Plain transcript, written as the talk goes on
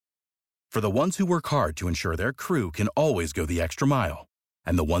For the ones who work hard to ensure their crew can always go the extra mile,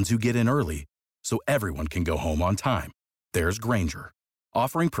 and the ones who get in early so everyone can go home on time, there's Grainger,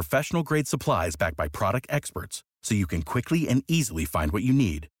 offering professional-grade supplies backed by product experts so you can quickly and easily find what you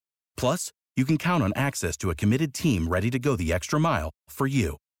need. Plus, you can count on access to a committed team ready to go the extra mile for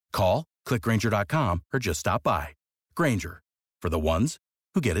you. Call, click Grainger.com, or just stop by. Grainger, for the ones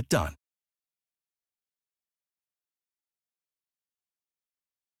who get it done.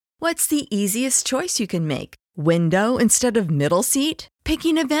 What's the easiest choice you can make? Window instead of middle seat?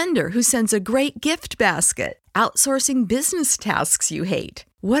 Picking a vendor who sends a great gift basket? Outsourcing business tasks you hate?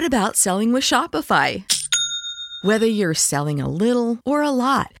 What about selling with Shopify? Whether you're selling a little or a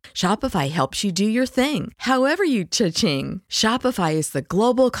lot, Shopify helps you do your thing, however you cha-ching. Shopify is the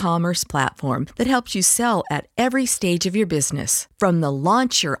global commerce platform that helps you sell at every stage of your business. From the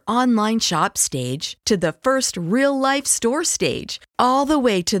launch your online shop stage to the first real-life store stage, all the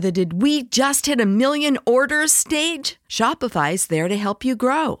way to the did we just hit a million orders stage. Shopify's there to help you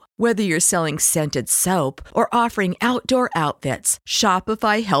grow. Whether you're selling scented soap or offering outdoor outfits,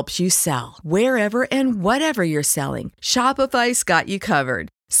 Shopify helps you sell. Wherever and whatever you're selling, Shopify's got you covered.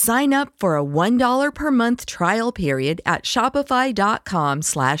 Sign up for a $1 per month trial period at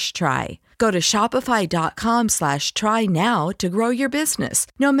shopify.com/try. Go to shopify.com/try now to grow your business,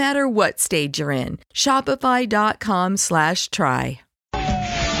 no matter what stage you're in. Shopify.com/try.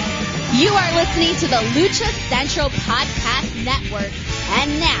 You are listening to the Lucha Central Podcast Network.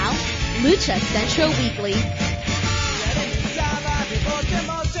 And now, Lucha Central Weekly.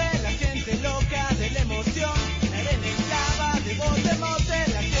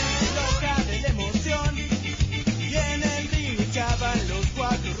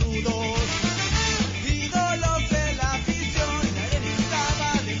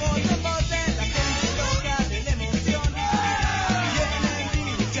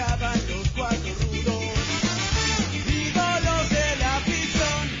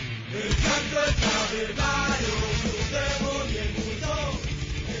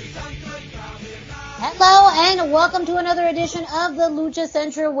 Hello and welcome to another edition of the Lucha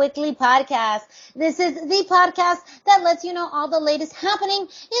Central Weekly Podcast. This is the podcast that lets you know all the latest happening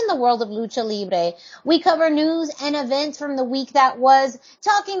in the world of Lucha Libre. We cover news and events from the week that was,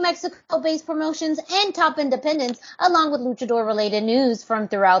 talking Mexico-based promotions and top independents, along with luchador-related news from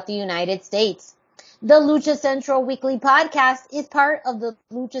throughout the United States. The Lucha Central Weekly Podcast is part of the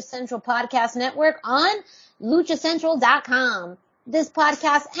Lucha Central Podcast Network on luchacentral.com. This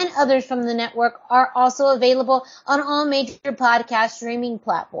podcast and others from the network are also available on all major podcast streaming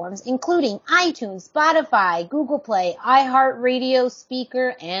platforms, including iTunes, Spotify, Google Play, iHeartRadio,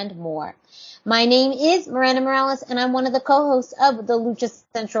 Speaker, and more. My name is Miranda Morales, and I'm one of the co-hosts of the Lucha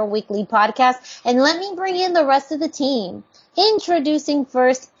Central Weekly Podcast. And let me bring in the rest of the team. Introducing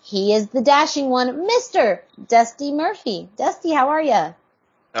first, he is the dashing one, Mr. Dusty Murphy. Dusty, how are you? Oh,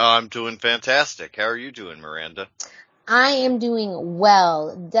 I'm doing fantastic. How are you doing, Miranda? I am doing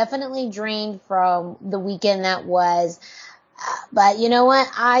well. Definitely drained from the weekend that was. But you know what?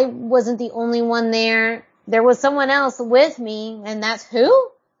 I wasn't the only one there. There was someone else with me, and that's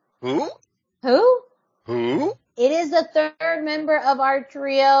who? Who? It is the third member of our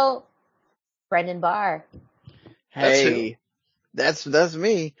trio, Brendan Barr. Hey, that's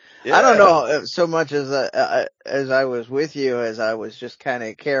me. Yeah. I don't know so much as I was with you, as I was just kind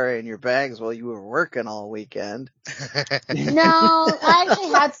of carrying your bags while you were working all weekend. No, I actually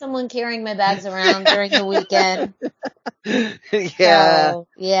had someone carrying my bags around during the weekend. Yeah. So,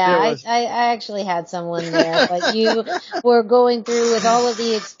 yeah, I actually had someone there, but you were going through with all of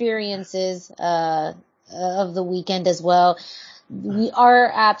the experiences of the weekend as well. We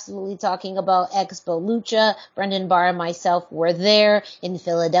are absolutely talking about Expo Lucha. Brendan Barr and myself were there in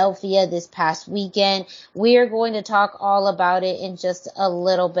Philadelphia this past weekend. We are going to talk all about it in just a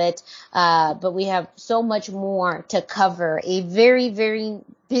little bit, but we have so much more to cover. A very, very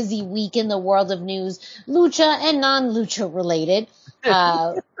busy week in the world of news, Lucha and non-Lucha related.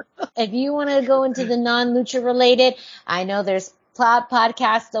 If you want to go into the non-Lucha related, I know there's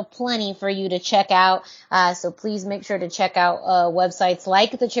podcasts aplenty for you to check out. So please make sure to check out websites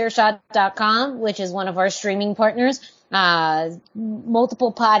like thechairshot.com, which is one of our streaming partners.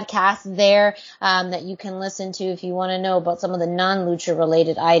 Multiple podcasts there that you can listen to if you want to know about some of the non-Lucha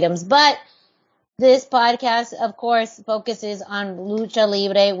related items. But this podcast, of course, focuses on Lucha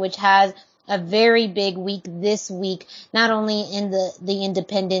Libre, which has a very big week this week, not only in the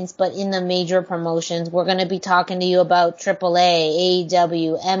independents, but in the major promotions. We're going to be talking to you about AAA,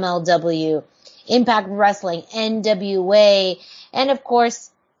 AEW, MLW, Impact Wrestling, NWA, and of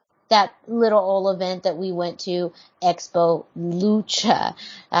course, that little old event that we went to, Expo Lucha.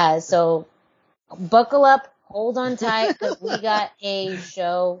 So buckle up, hold on tight, because we got a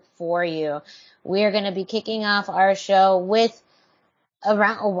show for you. We are going to be kicking off our show with a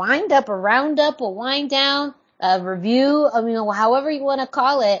wind-up, a roundup, a wind-down, a review, however you want to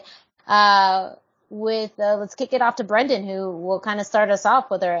call it, let's kick it off to Brendan, who will kind of start us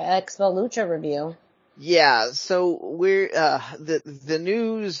off with our Expo Lucha review. Yeah, so we're, the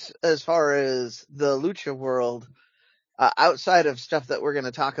news as far as the Lucha world, outside of stuff that we're going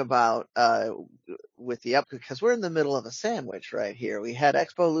to talk about, with the because we're in the middle of a sandwich right here. We had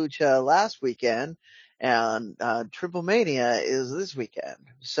Expo Lucha last weekend, and Triple Mania is this weekend.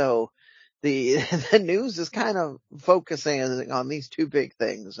 So the news is kind of focusing on these two big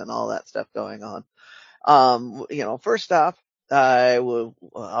things and all that stuff going on. First off, I will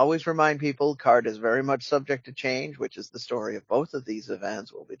always remind people card is very much subject to change, which is the story of both of these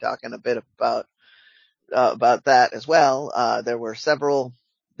events. We'll be talking a bit about that as well. There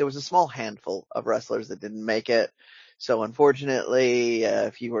was a small handful of wrestlers that didn't make it. So unfortunately,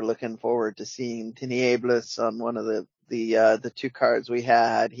 if you were looking forward to seeing Tinieblas on one of the two cards we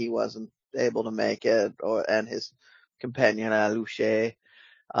had, he wasn't able to make it, and his companion, Luche,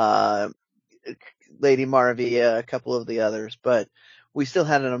 Lady Maravilla, a couple of the others, but we still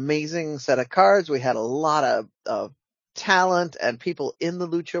had an amazing set of cards. We had a lot of talent and people in the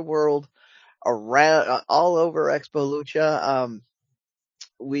Lucha world around, all over Expo Lucha.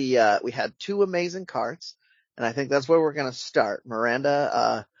 We had two amazing cards, and I think that's where we're going to start.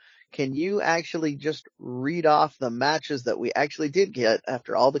 Miranda, can you actually just read off the matches that we actually did get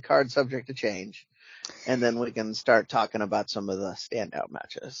after all the cards subject to change? And then we can start talking about some of the standout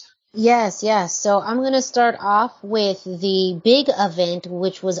matches. Yes. So I'm going to start off with the big event,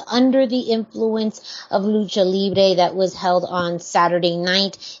 which was Under the Influence of Lucha Libre, that was held on Saturday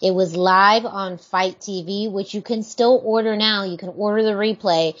night. It was live on Fight TV, which you can still order now. You can order the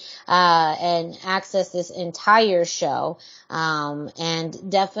replay, and access this entire show. And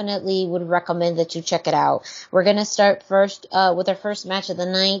definitely would recommend that you check it out. We're going to start first, with our first match of the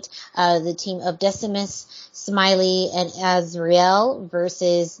night, the team of Decimus, Smiley, and Azrael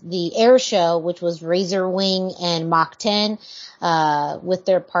versus the Air Show, which was Razor Wing and Mach 10, with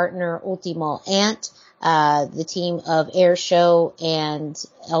their partner Ultimo Ant, the team of Air Show and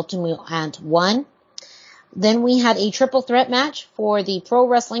Ultimo Ant 1. Then we had a triple threat match for the Pro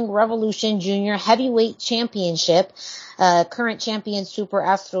Wrestling Revolution Junior Heavyweight Championship. Current champion Super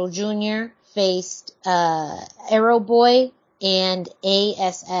Astro Jr. faced Arrow Boy and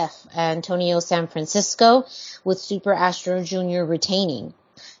ASF, Antonio San Francisco, with Super Astro Jr. retaining.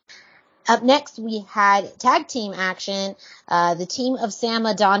 Up next, we had tag team action, the team of Sam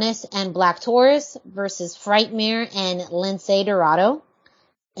Adonis and Black Taurus versus Frightmare and Lince Dorado.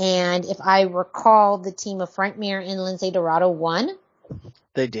 And if I recall, the team of Frightmare and Lince Dorado won.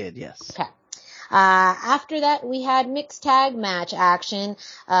 They did, yes. Okay. After that, we had mixed tag match action.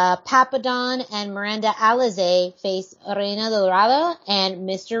 Papadon and Miranda Alizé faced Reina Dorada and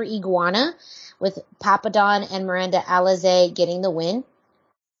Mr. Iguana, with Papadon and Miranda Alizé getting the win.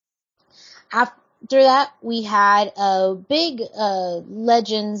 After that, we had a big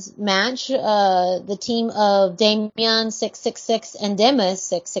Legends match. The team of Damian 666 and Demas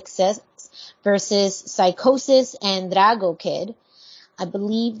 666 versus Psychosis and Drago Kid. I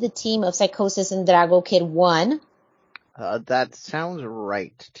believe the team of Psychosis and Drago Kid won. That sounds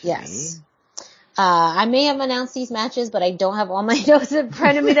right to yes. me. I may have announced these matches, but I don't have all my notes in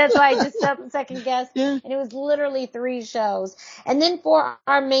front of me. That's why I just second guessed. Yeah. And it was literally 3 shows. And then for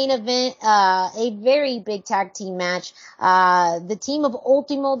our main event, a very big tag team match, the team of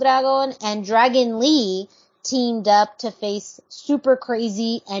Ultimo Dragon and Dragon Lee teamed up to face Super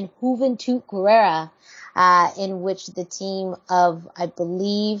Crazy and Juventud Guerrera, in which the team of, I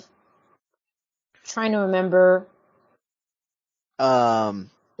believe, trying to remember,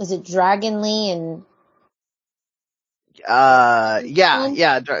 was it Dragon Lee and?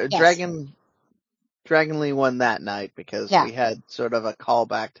 Yes. Dragon Lee won that night because we had sort of a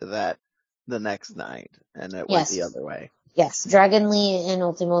callback to that the next night, and it went the other way. Yes, Dragon Lee and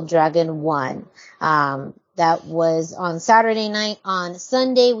Ultimo Dragon won. That was on Saturday night. On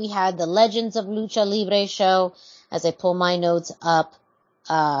Sunday, we had the Legends of Lucha Libre show. As I pull my notes up,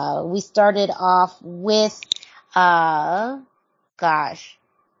 we started off with, that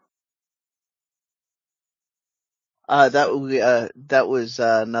was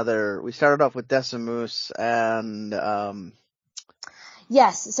another. We started off with Decimus and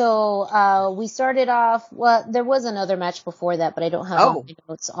yes. So we started off. Well, there was another match before that, but I don't have all my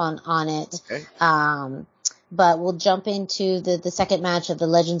notes on it. Okay. but we'll jump into the second match of the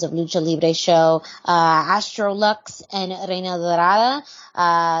Legends of Lucha Libre show. Astro Lux and Reina Dorada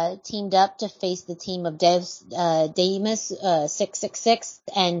teamed up to face the team of Demis 666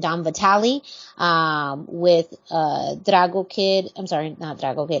 and Don Vitale, with Drago Kid, I'm sorry, not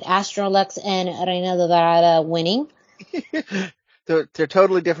Drago Kid, Astro Lux and Reina Dorada winning. They're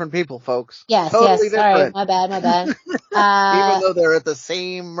totally different people, folks. Yes, totally yes. Sorry, different. my bad. Even though they're at the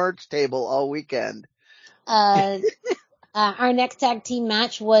same merch table all weekend. Our next tag team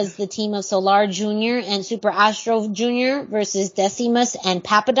match was the team of Solar Jr. and Super Astro Jr. versus Decimus and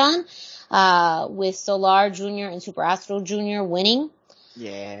Papadon, with Solar Jr. and Super Astro Jr. winning.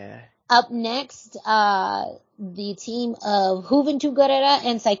 Yeah. Up next, the team of Juventud Guerrera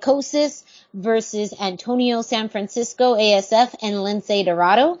and Psychosis versus Antonio San Francisco, ASF, and Lince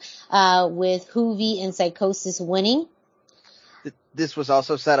Dorado, with Juvi and Psychosis winning. This was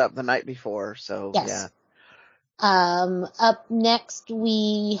also set up the night before, so yes. Yeah. Up next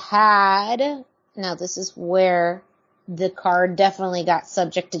we had, now this is where the card definitely got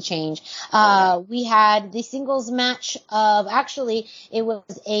subject to change. We had the singles match of, actually, it was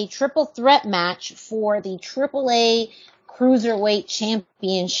a triple threat match for the AAA Cruiserweight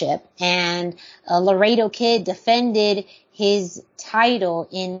Championship, and Laredo Kid defended his title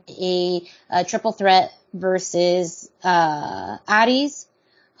in a triple threat versus Aries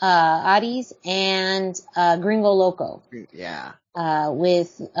and Gringo Loco. Yeah.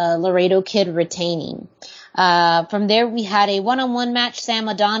 With Laredo Kid retaining. From there we had a one-on-one match, Sam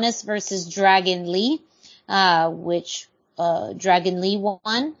Adonis versus Dragon Lee, which Dragon Lee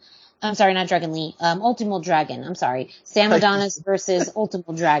won. I'm sorry, not Dragon Lee, Ultimo Dragon. I'm sorry. Sam Adonis versus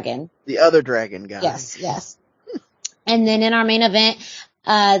Ultimo Dragon. The other dragon guy. Yes. And then in our main event,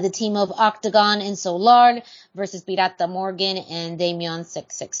 the team of Octagon and Solar versus Pirata Morgan and Damian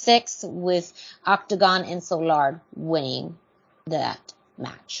 666, with Octagon and Solar winning that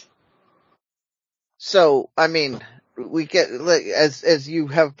match. So, I mean, we get, as you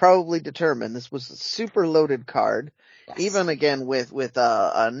have probably determined, this was a super loaded card. Yes. Even again with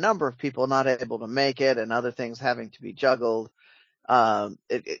a number of people not able to make it and other things having to be juggled.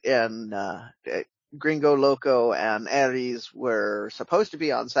 Gringo Loco and Aries were supposed to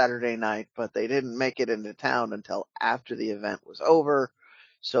be on Saturday night, but they didn't make it into town until after the event was over.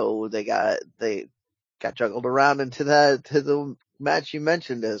 So they got juggled around to the match you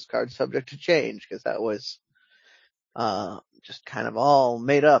mentioned as card subject to change, because that was just kind of all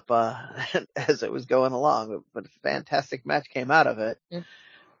made up as it was going along. But a fantastic match came out of it. Mm.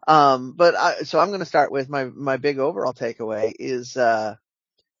 So I'm going to start with my big overall takeaway is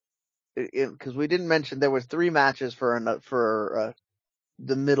because we didn't mention there was 3 matches for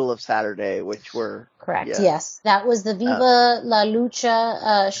the middle of Saturday, which were correct. Yeah. Yes, that was the Viva La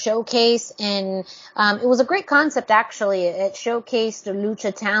Lucha showcase, and it was a great concept. Actually, it showcased the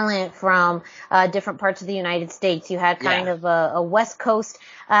lucha talent from different parts of the United States. You had kind of a West Coast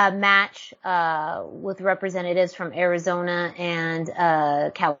match with representatives from Arizona and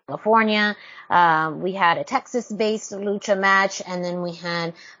California. We had a Texas-based lucha match, and then we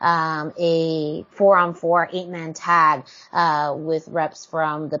had a 4-on-4 8-man tag with reps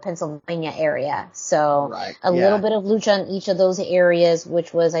from the Pennsylvania area. So a little bit of lucha in each of those areas,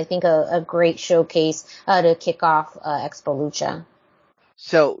 which was, I think, a great showcase to kick off Expo Lucha.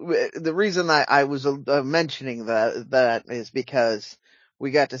 So the reason I was mentioning that is because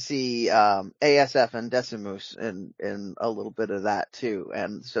we got to see ASF and Decimus in a little bit of that too,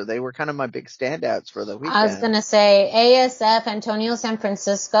 and so they were kind of my big standouts for the weekend. I was gonna say ASF, Antonio San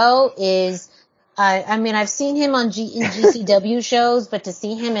Francisco, is I mean, I've seen him in GCW shows, but to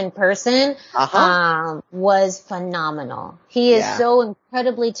see him in person was phenomenal. He is so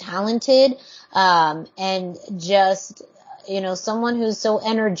incredibly talented, and just, someone who's so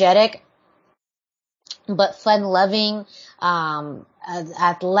energetic, but fun-loving,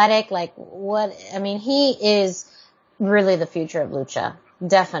 athletic. He is really the future of lucha.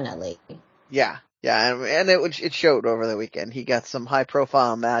 Definitely. Yeah. Yeah, and it showed over the weekend. He got some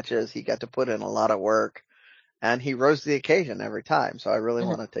high-profile matches. He got to put in a lot of work, and he rose to the occasion every time. So I really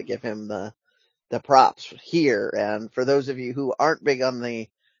wanted to give him the props here. And for those of you who aren't big on the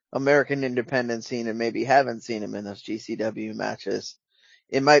American independent scene and maybe haven't seen him in those GCW matches,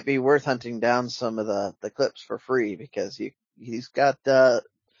 it might be worth hunting down some of the clips for free, because he's got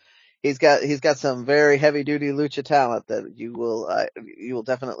some very heavy duty lucha talent that you will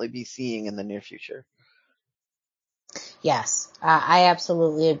definitely be seeing in the near future. Yes, I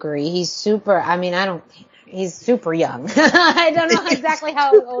absolutely agree. He's super. I mean, he's super young. I don't know exactly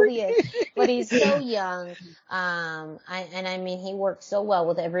how old he is, but he's so young. I mean, he worked so well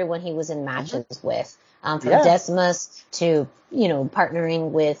with everyone he was in matches with, from Decimus to,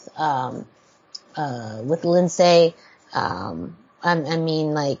 partnering with Lindsay. I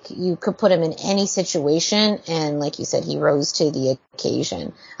mean, like, you could put him in any situation, and like you said, he rose to the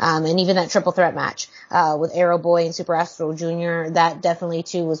occasion. And even that triple threat match, with Arrow Boy and Super Astro Jr., that definitely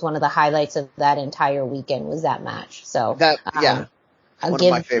too was one of the highlights of that entire weekend, was that match. So, one of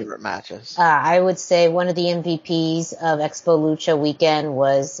my favorite matches. I would say one of the MVPs of Expo Lucha weekend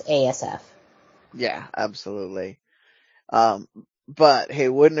was ASF. Yeah, absolutely. But hey,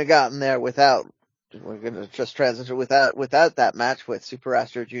 wouldn't have gotten there without, we're going to just transition without that match with Super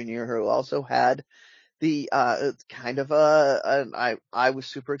Astro Jr., who also had the, I was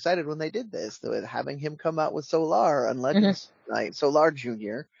super excited when they did this, having him come out with Solar on Legends Night, Solar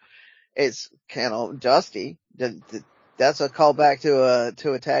Jr. It's kind of Dusty. That's a callback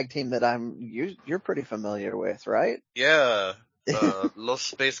to a tag team that you're pretty familiar with, right? Yeah. Los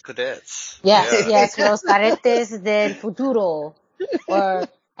Space Cadets. Yes, Los Cadetes del Futuro, or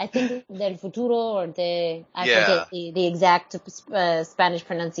I think del Futuro, or I forget the exact Spanish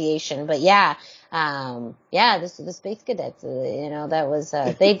pronunciation, but the Space Cadets, that was,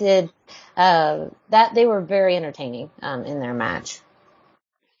 they did, that they were very entertaining, in their match.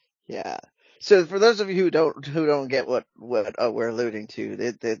 Yeah. So for those of you who don't get what we're alluding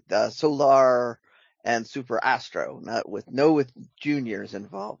to, Solar and Super Astro, with juniors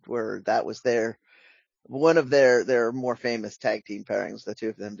involved, where that was one of their more famous tag team pairings, the two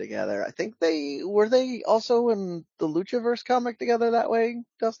of them together. I think they also in the Luchaverse comic together that way,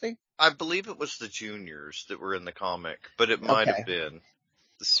 Dusty? I believe it was the juniors that were in the comic, but it might have been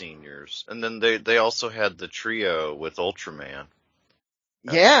the seniors. And then they also had the trio with Ultraman.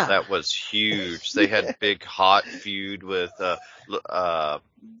 Yeah. That was huge. They had big hot feud with El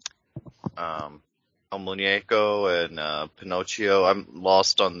Muñeco and Pinocchio. I'm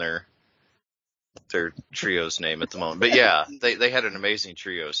lost on their trio's name at the moment. But yeah, they had an amazing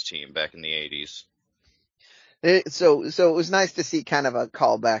trios team back in the 80s. So it was nice to see kind of a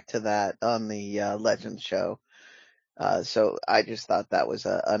callback to that on the Legends show. So I just thought that was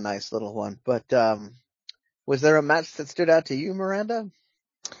a nice little one. But was there a match that stood out to you, Miranda?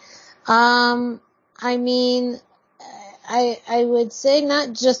 I mean, I would say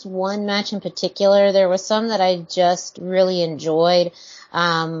not just one match in particular. There was some that I just really enjoyed.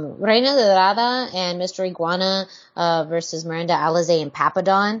 Reina Dorada and Mr. Iguana, versus Miranda Alizé and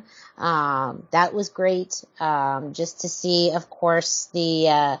Papadon. That was great. Just to see, of course,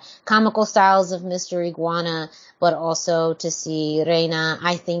 the, comical styles of Mr. Iguana, but also to see Reina.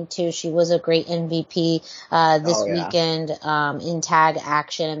 I think too, she was a great MVP, this weekend, in tag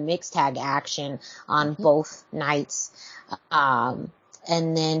action, mixed tag action on both nights.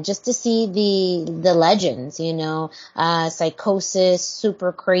 And then just to see the legends, Psychosis,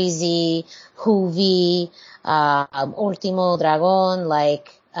 Super Crazy, Hoovy, Ultimo Dragon,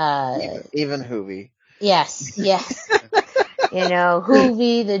 even Hoovy. Yes.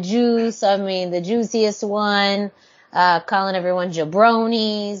 Hoovy, the juice, the juiciest one, calling everyone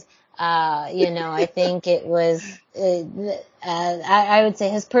jabronis. I think it was, I would say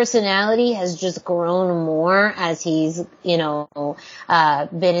his personality has just grown more as he's, been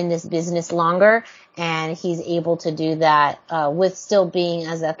in this business longer, and he's able to do that, with still being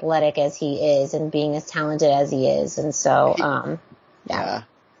as athletic as he is and being as talented as he is. And so,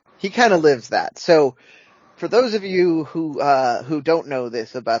 he kind of lives that. So for those of you who don't know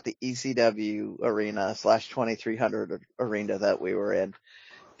this about the ECW arena / 2300 arena that we were in,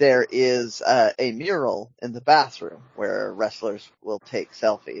 there is a mural in the bathroom where wrestlers will take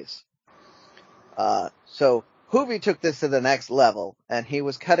selfies. So Hoovy took this to the next level, and he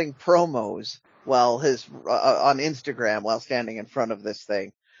was cutting promos while on Instagram while standing in front of this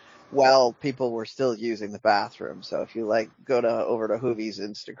thing, while people were still using the bathroom. So if you go over to Hoovy's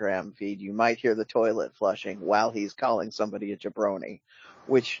Instagram feed, you might hear the toilet flushing while he's calling somebody a jabroni,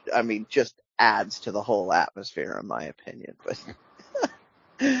 which just adds to the whole atmosphere, in my opinion. But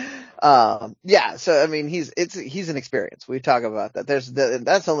so he's an experience. We talk about that.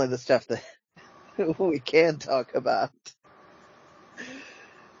 That's only the stuff that we can talk about.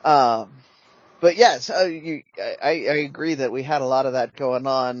 But yes, I agree that we had a lot of that going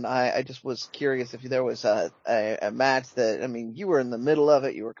on. I just was curious if there was a match that, you were in the middle of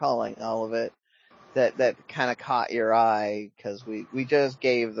it, you were calling all of it, that kind of caught your eye, because we just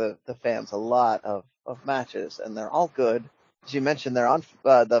gave the fans a lot of matches, and they're all good. As you mentioned, they're on,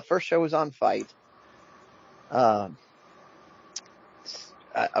 the first show was on Fight.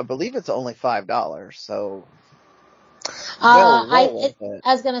 I believe it's only $5, so I worth it.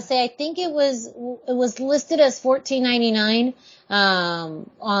 was gonna say I think it was listed as $14.99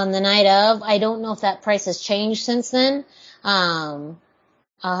 on the night of. I don't know if that price has changed since then. I'll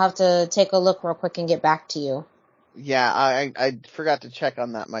have to take a look real quick and get back to you. Yeah, I forgot to check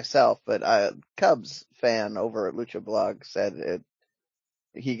on that myself, but Cubs fan over at Lucha Blog said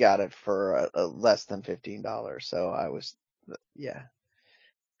he got it for less than $15. So I was, yeah,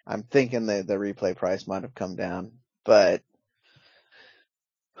 I'm thinking the replay price might have come down, but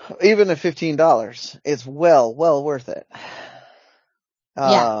even at $15, it's well worth it.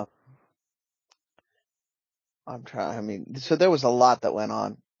 Yeah. So there was a lot that went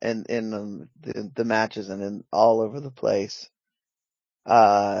on in the matches and in all over the place.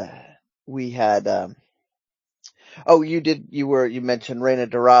 We had, you mentioned Reina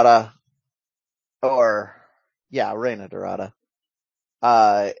Dorada, Reina Dorada.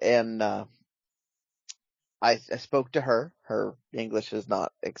 And I spoke to her. Her English is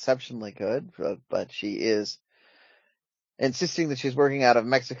not exceptionally good, but she is insisting that she's working out of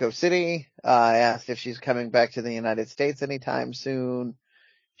Mexico City. I asked if she's coming back to the United States anytime soon.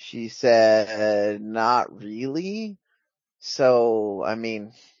 She said not really. So, I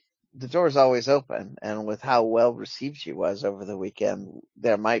mean, the door's always open, and with how well received she was over the weekend,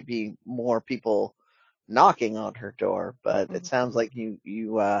 there might be more people knocking on her door, but it sounds like you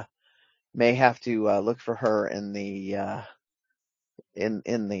may have to look for her in the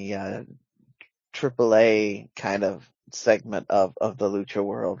AAA kind of segment of the lucha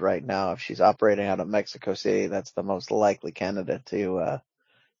world right now. If she's operating out of Mexico City, that's the most likely candidate to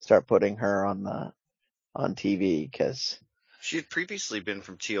start putting her on TV, because she had previously been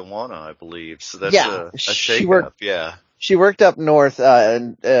from Tijuana, I believe. So that's a shake-up. Yeah. She worked up north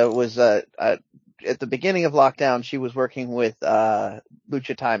and was at the beginning of lockdown. She was working with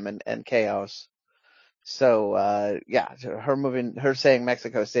Lucha Time and Chaos. So her saying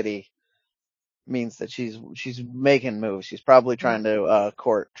Mexico City means that she's making moves. She's probably trying to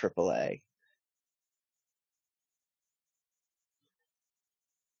court AAA.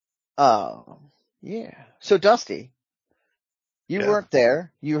 Yeah. So Dusty, you weren't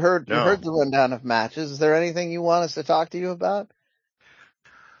there. You heard the rundown of matches. Is there anything you want us to talk to you about?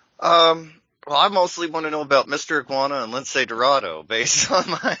 Well, I mostly want to know about Mr. Iguana and Lince Dorado, based on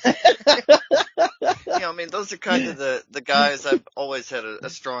my. Those are kind of the guys I've always had a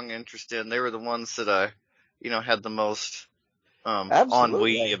strong interest in. They were the ones that I, had the most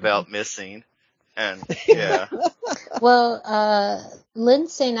ennui about missing. And yeah. Well,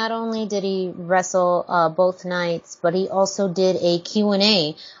 Lince, not only did he wrestle both nights, but he also did a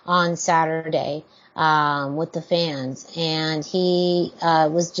Q&A on Saturday with the fans, and he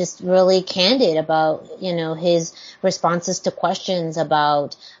was just really candid about his responses to questions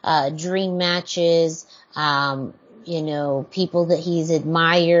about dream matches, people that he's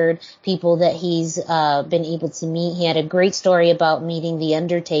admired, people that he's been able to meet. He had a great story about meeting The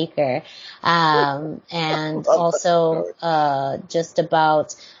Undertaker, and also just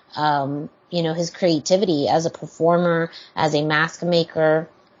about his creativity as a performer, as a mask maker.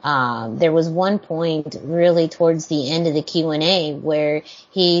 There was one point really towards the end of the Q&A where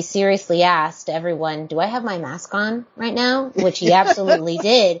he seriously asked everyone, "Do I have my mask on right now?" Which he absolutely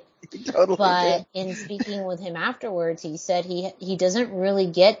did. He totally but did. In speaking with him afterwards, he said he doesn't really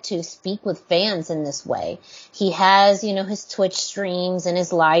get to speak with fans in this way. He has, his Twitch streams and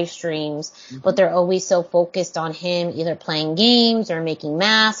his live streams, but they're always so focused on him either playing games or making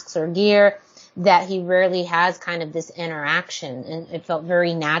masks or gear that he rarely has kind of this interaction, and it felt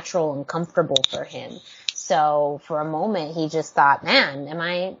very natural and comfortable for him. So for a moment, he just thought, man,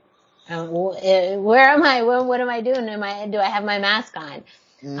 where am I? What am I doing? Do I have my mask on?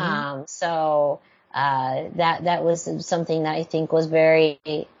 That was something that I think was very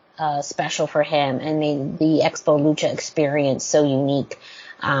special for him and made the Expo Lucha experience so unique.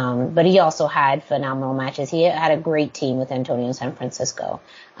 But he also had phenomenal matches. He had a great team with Antonio San Francisco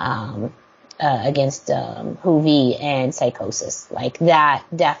against Juvi and Psychosis. Like, that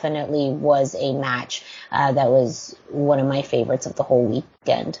definitely was a match that was one of my favorites of the whole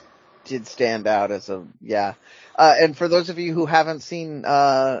weekend. Did stand out as and for those of you who haven't seen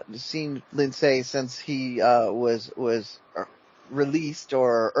Lince since he was released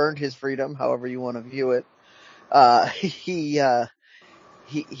or earned his freedom, however you want to view it, he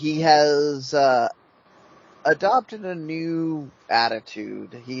has adopted a new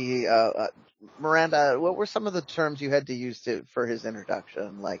attitude. He Miranda, what were some of the terms you had to use for his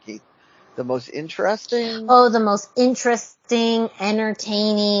introduction? Like the most interesting? Oh, the most interesting,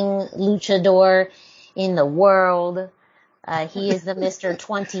 entertaining luchador in the world. He is the Mr.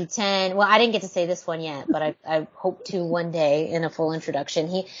 2010. Well, I didn't get to say this one yet, but I hope to one day in a full introduction.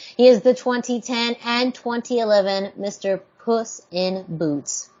 He is the 2010 and 2011 Mr. Puss in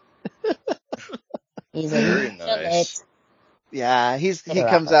Boots. He's very nice. Yeah, he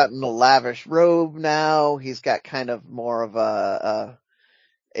comes out in a lavish robe now. He's got kind of more of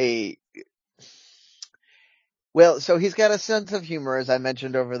so he's got a sense of humor, as I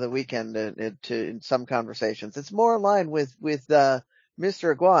mentioned over the weekend in some conversations. It's more aligned with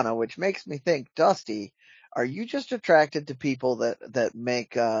Mr. Iguana, which makes me think, Dusty, are you just attracted to people that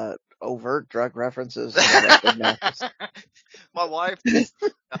make overt drug references? My wife just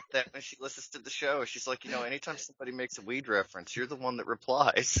got that when she listens to the show. She's like, anytime somebody makes a weed reference, you're the one that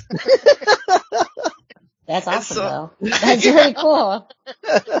replies. That's awesome, though. That's really cool.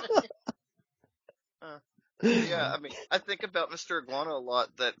 Yeah, I mean, I think about Mr. Iguana a lot.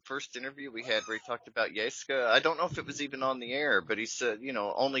 That first interview we had where he talked about Yeska, I don't know if it was even on the air, but he said,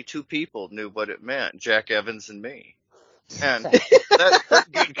 only two people knew what it meant, Jack Evans and me. And that's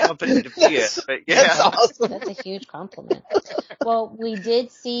good company to be in. But yeah. That's awesome. That's a huge compliment. Well, we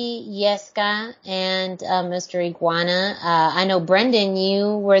did see Yeska and Mr. Iguana. I know, Brendan,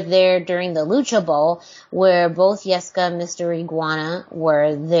 you were there during the Lucha Bowl, where both Yeska and Mr. Iguana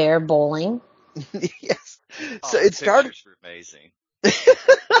were there bowling. Yes. So it started. Were amazing.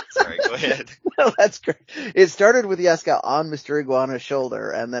 Sorry, go ahead. No, that's great. It started with Yeska on Mr. Iguana's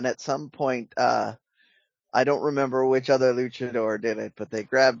shoulder, and then at some point, I don't remember which other luchador did it, but they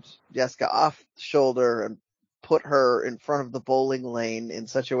grabbed Yeska off the shoulder and put her in front of the bowling lane in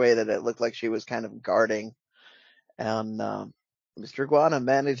such a way that it looked like she was kind of guarding. And Mr. Iguana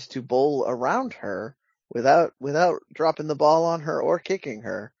managed to bowl around her without dropping the ball on her or kicking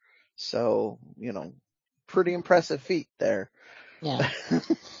her. So, pretty impressive feat there. Yeah.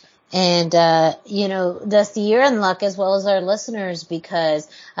 And, Dusty, you're in luck as well as our listeners, because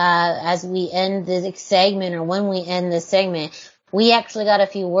as we end this segment, or when we end this segment, we actually got a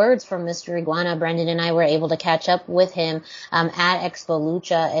few words from Mr. Iguana. Brendan and I were able to catch up with him at Expo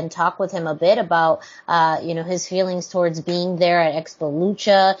Lucha and talk with him a bit about, his feelings towards being there at Expo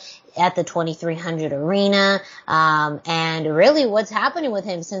Lucha, at the 2300 Arena, and really what's happening with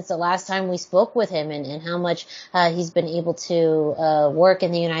him since the last time we spoke with him, and how much he's been able to work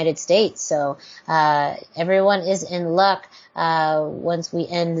in the United States. So everyone is in luck. Once we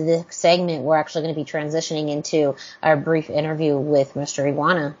end the segment, we're actually going to be transitioning into our brief interview with Mr.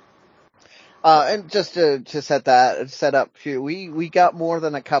 Iguana. And just to set up here, we got more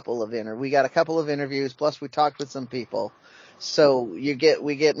than a couple of we got a couple of interviews, plus we talked with some people. So we get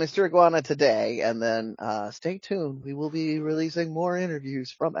Mr. Iguana today, and then stay tuned. We will be releasing more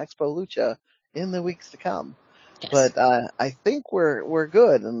interviews from Expo Lucha in the weeks to come. Yes. But I think we're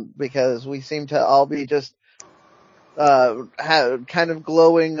good, and because we seem to all be just kind of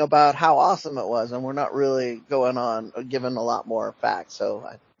glowing about how awesome it was, and we're not really giving a lot more facts. So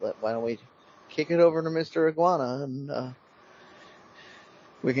why don't we kick it over to Mr. Iguana, and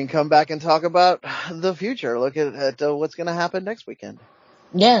we can come back and talk about the future. Look at what's going to happen next weekend.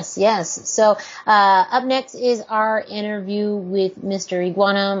 Yes. So, up next is our interview with Mr.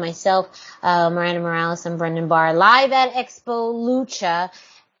 Iguana, myself, Miranda Morales, and Brendan Barr, live at Expo Lucha.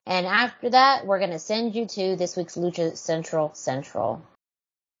 And after that, we're going to send you to this week's Lucha Central.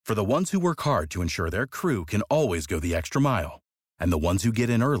 For the ones who work hard to ensure their crew can always go the extra mile, and the ones who get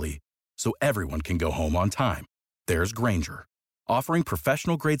in early so everyone can go home on time, there's Grainger, offering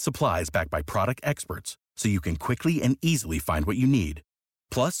professional-grade supplies backed by product experts so you can quickly and easily find what you need.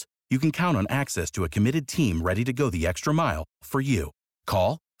 Plus, you can count on access to a committed team ready to go the extra mile for you.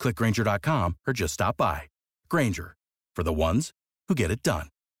 Call, click Grainger.com, or just stop by. Grainger, for the ones who get it done.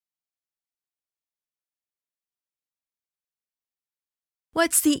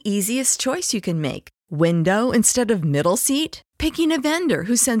 What's the easiest choice you can make? Window instead of middle seat? Picking a vendor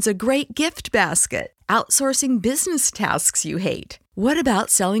who sends a great gift basket? Outsourcing business tasks you hate? What about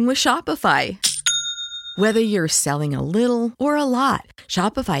selling with Shopify? Whether you're selling a little or a lot,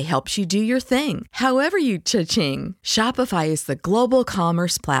 Shopify helps you do your thing, however you cha-ching. Shopify is the global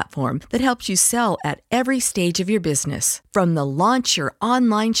commerce platform that helps you sell at every stage of your business. From the launch your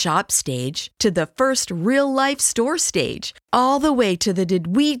online shop stage to the first real-life store stage, all the way to the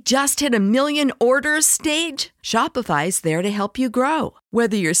did we just hit 1 million orders stage. Shopify's there to help you grow.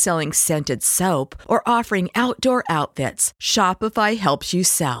 Whether you're selling scented soap or offering outdoor outfits, Shopify helps you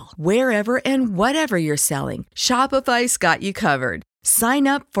sell. Wherever and whatever you're selling, Shopify's got you covered. Sign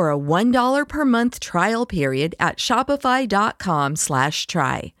up for a $1 per month trial period at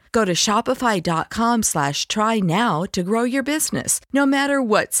shopify.com/try. Go to shopify.com/try now to grow your business, no matter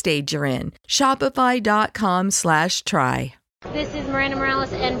what stage you're in. Shopify.com/try. This is Miranda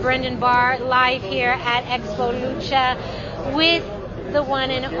Morales and Brendan Barr live here at Expo Lucha with the one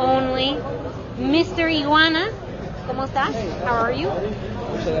and only Mr. Iguana. ¿Cómo estás? How are you?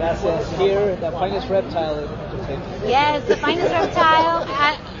 Muchas gracias. Here, the finest reptile in entertainment. Yes, the finest reptile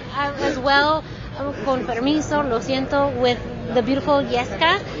as well. Con permiso, lo siento, with the beautiful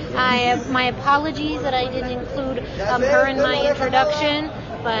Yeska. My apologies that I didn't include her in my introduction,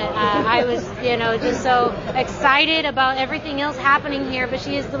 but I was, just so excited about everything else happening here. But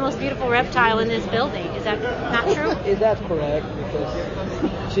she is the most beautiful reptile in this building. Is that not true? Is that correct? Because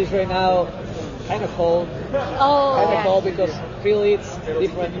she's right now kind of cold. Oh, kind of yes. cold because Philly it's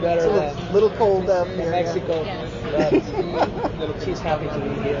different, better than little cold up here. Mexico. Yes. But she's happy to be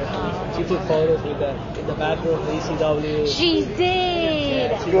here. She took photos in the bathroom, the ECW. She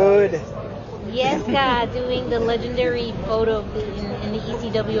did. Yeah, Good. Yeska doing the legendary photo in the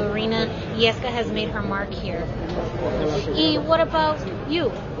ECW arena. Yeska has made her mark here. E, what about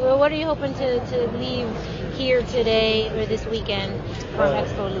you? What are you hoping to leave here today or this weekend from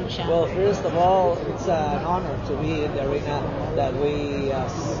Expo Lucha? Well, first of all, it's an honor to be in the arena that we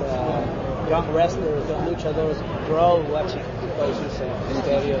as young wrestlers, young luchadors, grow watching because it's a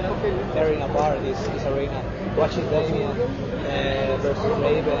arena bar, this arena, watching Damien versus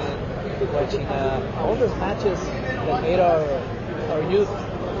Raven, watching all those matches that made our youth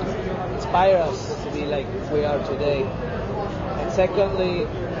inspire us to be like we are today. And secondly,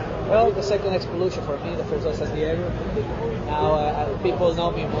 well, the second Expo Lucha for me, the first was San Diego. Now people know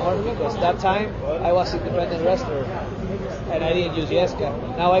me more because that time I was independent wrestler and I didn't use Yeska.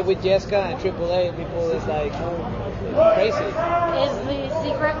 Now I'm with Yeska and AAA, people is like crazy. Is the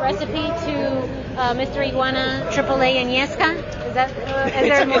secret recipe to Mr. Iguana, AAA, and Yeska? Is that?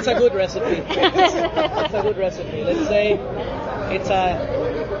 It's a good recipe. It's a good recipe. Let's say it's a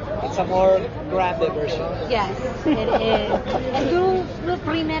more grande version. Yes, it is. ¿Es tu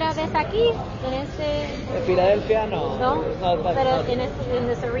primera vez aquí en este? In Philadelphia, no. No, Not pero in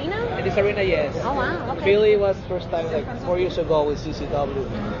this arena? in this arena, yes. Oh wow, okay. Philly was first time like 4 years ago with CCW.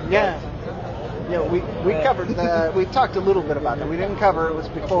 Yeah. Yeah, we covered we talked a little bit about that. We didn't cover it was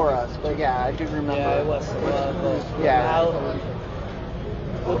before us, but yeah, I do remember. Yeah, it was. Yeah. Now,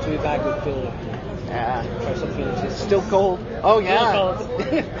 good to be back with Philly. Yeah. Try some Philly cheese. Still cold. Oh yeah.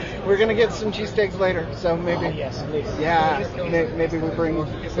 Still We're gonna get some cheesesteaks later, so maybe. Oh, yes, please. Yeah, maybe we bring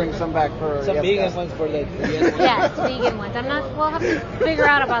some back for Some yes, vegan guys. ones for the Yes, vegan ones. We'll have to figure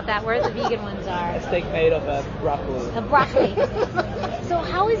out about that, where the vegan ones are. a steak made of broccoli. Broccoli. So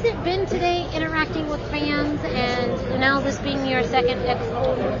how has it been today interacting with fans, and now this being your second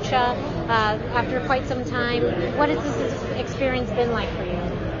Expo Lucha after quite some time? What has this experience been like for you?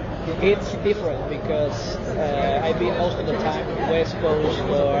 It's different because I've been most of the time in West Coast,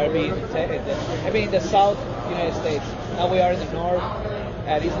 or I've been in the South United States. Now we are in the North,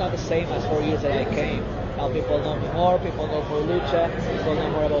 and it's not the same as 4 years that I came. Now people know me more, people know for Lucha, people know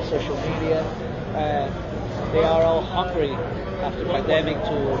more about social media. They are all hungry after pandemic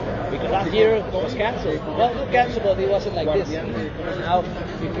because last year it was cancelled. Well, not cancelled, but it wasn't like this. Now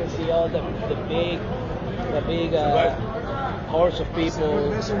you can see all the big hordes of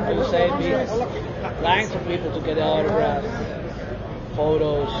people, I would say big lines of people to get autographs,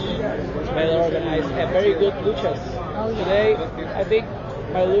 photos. It's well organized and very good luchas. Today, I think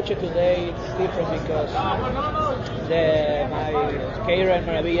my lucha today is different because my Keira and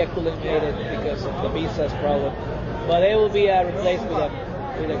Maravilla couldn't make it because of the visas problem. But they will be replaced with a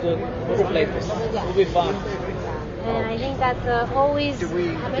good replacement. It will be fun. And I think that's always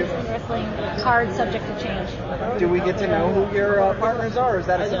happens in wrestling, hard subject to change. Do we get to know who your partners are, or is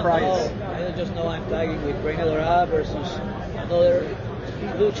that a surprise? I just know I'm tagging with Reina Dorada versus another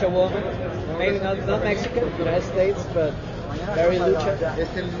lucha woman. Maybe not Mexican, United States, but very lucha.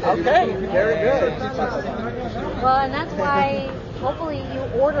 Okay, very good. Well, and that's why hopefully you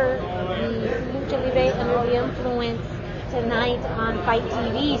order the Lucha Libre Under the Influence tonight on Fight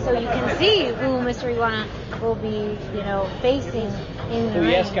TV, so you can see who Mr. Iguana will be, facing in the Who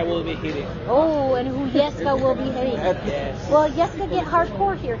ring. Yeska will be hitting. Oh, and who Yeska will be hitting. Yes. Will Yeska get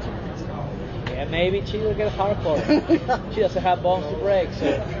hardcore here tonight? Yeah, maybe she will get hardcore. She doesn't have bones to break,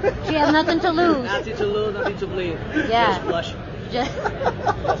 so. She has nothing to lose. Nothing to lose, nothing to bleed. Yeah. Just blush. Just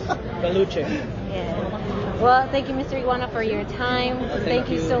Peluche. yeah. Well, thank you, Mr. Iguana, for your time. Thank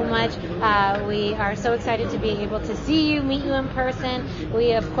you so much. We are so excited to be able to see you, meet you in person.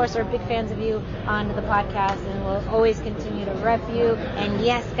 We, of course, are big fans of you on the podcast, and we'll always continue to rep you. And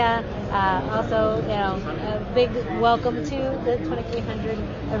Yeska, also, a big welcome to the 2300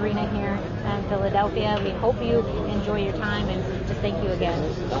 Arena here in Philadelphia. We hope you enjoy your time, and just thank you again.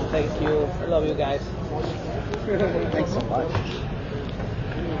 Thank you. I love you guys. Thanks so much.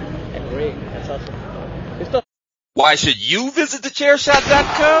 Great. That's awesome. Why should you visit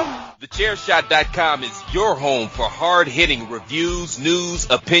thechairshot.com? Thechairshot.com is your home for hard-hitting reviews, news,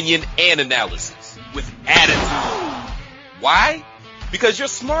 opinion, and analysis with attitude. Why? Because you're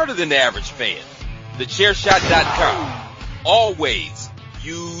smarter than the average fan. Thechairshot.com. Always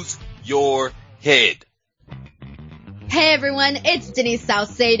use your head. Hey everyone, it's Denise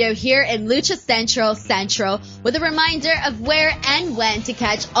Salcedo here in Lucha Central with a reminder of where and when to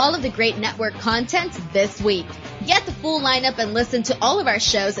catch all of the great network content this week. Get the full lineup and listen to all of our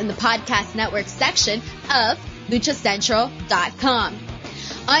shows in the podcast network section of luchacentral.com.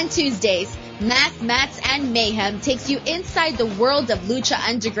 On Tuesdays, Mass, Mats, and Mayhem takes you inside the world of Lucha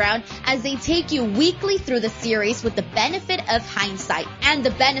Underground as they take you weekly through the series with the benefit of hindsight and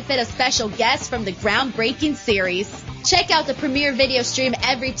the benefit of special guests from the groundbreaking series. Check out the premiere video stream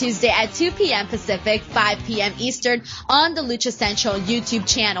every Tuesday at 2 p.m. Pacific, 5 p.m. Eastern on the Lucha Central YouTube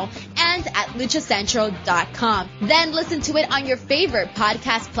channel and at luchacentral.com. Then listen to it on your favorite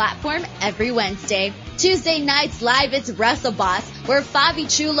podcast platform every Wednesday. Tuesday nights live, it's WrestleBoss, where Fabi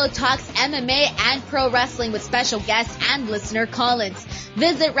Chulo talks MMA and pro wrestling with special guests and listener call-ins.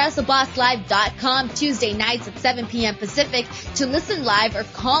 Visit WrestleBossLive.com Tuesday nights at 7 p.m. Pacific to listen live or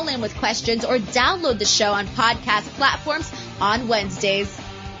call in with questions or download the show on podcast platforms on Wednesdays.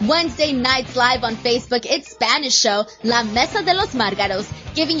 Wednesday nights live on Facebook, it's Spanish show La Mesa de los Márgaros,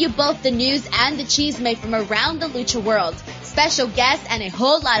 giving you both the news and the chisme from around the lucha world. Special guests and a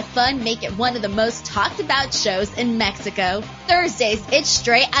whole lot of fun make it one of the most talked about shows in Mexico. Thursdays, it's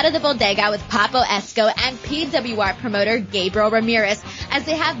Straight Out of the Bodega with Papo Esco and PWR promoter Gabriel Ramirez as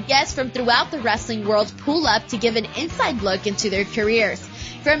they have guests from throughout the wrestling world pull up to give an inside look into their careers.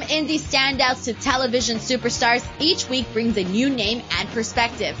 From indie standouts to television superstars, each week brings a new name and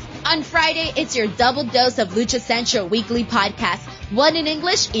perspective. On Friday, it's your double dose of Lucha Central Weekly podcast, one in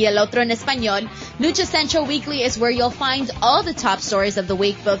English y el otro en español. Lucha Central Weekly is where you'll find all the top stories of the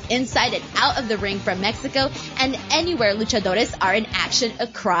week, both inside and out of the ring from Mexico and anywhere luchadores are in action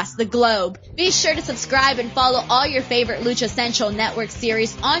across the globe. Be sure to subscribe and follow all your favorite Lucha Central Network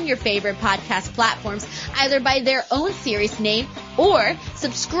series on your favorite podcast platforms, either by their own series name or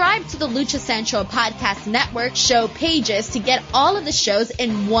subscribe to the Lucha Central Podcast Network show pages to get all of the shows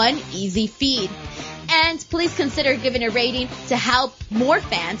in one easy feed. And please consider giving a rating to help more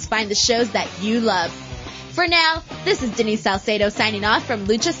fans find the shows that you love. For now, this is Denise Salcedo signing off from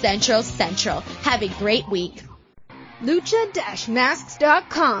Lucha Central. Have a great week.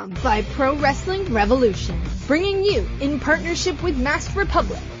 Lucha-Masks.com by Pro Wrestling Revolution, bringing you, in partnership with Masked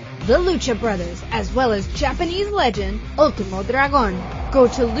Republic, the Lucha Brothers, as well as Japanese legend Ultimo Dragon. Go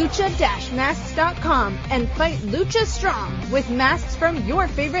to lucha-masks.com and fight Lucha Strong with masks from your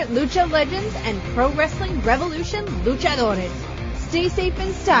favorite Lucha legends and Pro Wrestling Revolution luchadores. Stay safe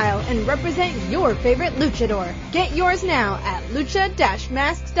in style and represent your favorite luchador. Get yours now at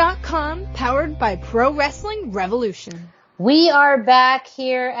lucha-masks.com, powered by Pro Wrestling Revolution. We are back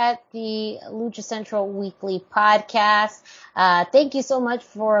here at the Lucha Central Weekly Podcast. Thank you so much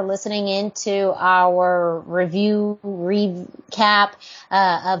for listening in to our review recap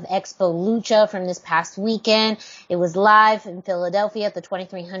of Expo Lucha from this past weekend. It was live in Philadelphia at the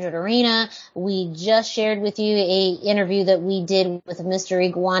 2300 Arena. We just shared with you a interview that we did with Mr.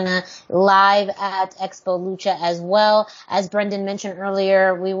 Iguana live at Expo Lucha as well. As Brendan mentioned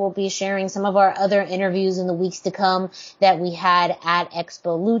earlier, we will be sharing some of our other interviews in the weeks to come that we had at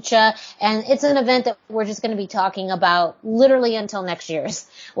Expo Lucha. And it's an event that we're just going to be talking about literally until next year's.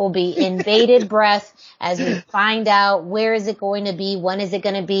 We'll be in bated breath as we find out where is it going to be, when is it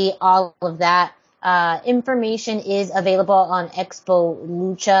going to be, all of that. Information is available on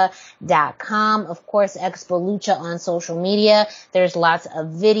expolucha.com. Of course, Expo Lucha on social media. There's lots of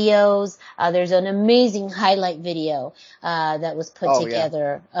videos. There's an amazing highlight video that was put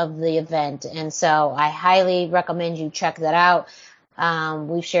together of the event. And so I highly recommend you check that out.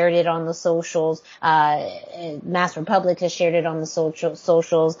 We've shared it on the socials. Masked Republic has shared it on the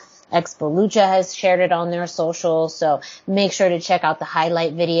socials. Expo Lucha has shared it on their socials. So make sure to check out the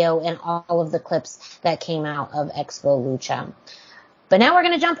highlight video and all of the clips that came out of Expo Lucha. But now we're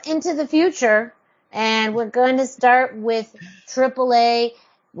going to jump into the future, and we're going to start with AAA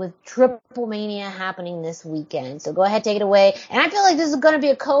Triple Mania happening this weekend. So go ahead, take it away. And I feel like this is going to be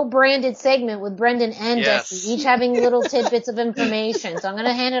a co-branded segment with Brendan and Dusty, each having little tidbits of information. So I'm going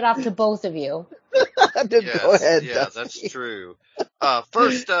to hand it off to both of you. Go ahead, yeah, Dusty. that's true.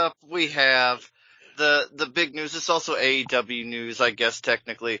 First up, we have the big news. It's also AEW news, I guess,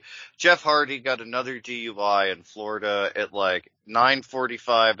 technically. Jeff Hardy got another DUI in Florida at like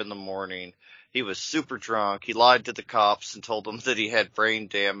 9:45 in the morning. He was super drunk. He lied to the cops and told them that he had brain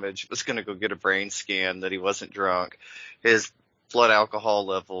damage, was going to go get a brain scan, that he wasn't drunk. His blood alcohol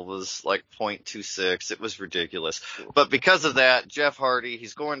level was like 0.26. It was ridiculous. But because of that, Jeff Hardy,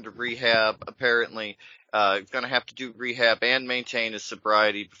 he's going to rehab, apparently. Going to have to do rehab and maintain his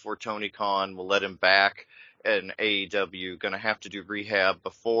sobriety before Tony Khan will let him back in AEW. Going to have to do rehab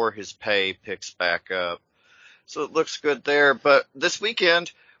before his pay picks back up. So it looks good there. But this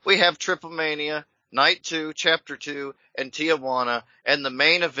weekend, we have Triple Mania, Night 2, Chapter 2, and Tijuana, and the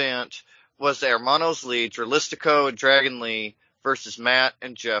main event was the Hermanos Lee, Dralistico and Dragon Lee versus Matt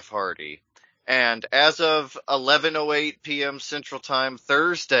and Jeff Hardy. And as of 11:08 p.m. Central Time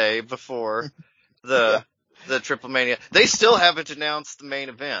Thursday, before the Triple Mania, they still haven't announced the main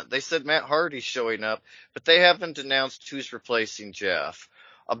event. They said Matt Hardy's showing up, but they haven't announced who's replacing Jeff.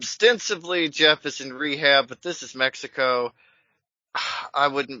 Ostensibly, Jeff is in rehab, but this is Mexico. I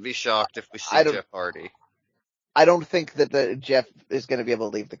wouldn't be shocked if we see Jeff Hardy. I don't think that Jeff is going to be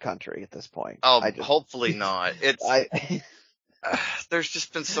able to leave the country at this point. Oh, hopefully not. There's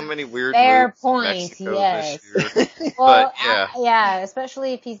just been so many weird Fair moves point, in Mexico yes. this year. Well, but yeah,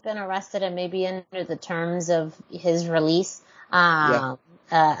 especially if he's been arrested and maybe under the terms of his release.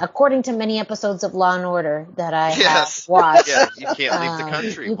 According to many episodes of Law and Order that I have watched, you can't leave the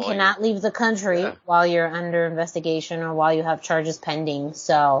country. You cannot leave the country while you're under investigation or while you have charges pending.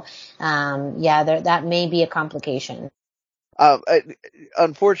 So, that may be a complication.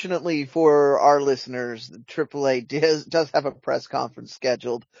 Unfortunately for our listeners, AAA does have a press conference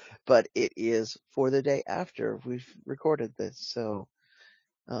scheduled, but it is for the day after we've recorded this. So.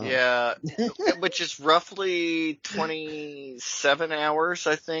 Which is roughly 27 hours,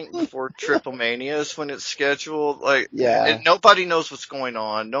 I think, before Triple Mania is when it's scheduled. And nobody knows what's going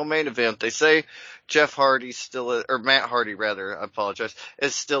on. No main event. They say Jeff Hardy's still, or Matt Hardy rather, I apologize,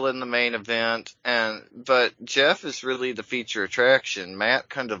 is still in the main event. But Jeff is really the feature attraction. Matt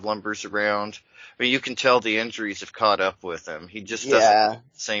kind of lumbers around. I mean, you can tell the injuries have caught up with him. He just doesn't have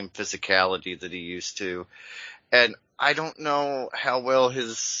the same physicality that he used to. And I don't know how well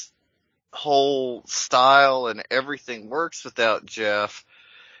his whole style and everything works without Jeff.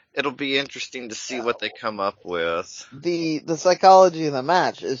 It'll be interesting to see what they come up with. The psychology of the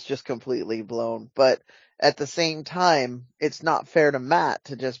match is just completely blown, but at the same time, it's not fair to Matt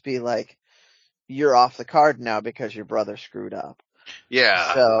to just be like, you're off the card now because your brother screwed up.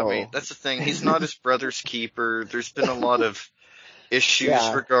 Yeah, so, I mean, that's the thing. He's not his brother's keeper. There's been a lot of issues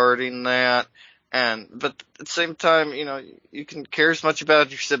regarding that. But at the same time, you can care as much about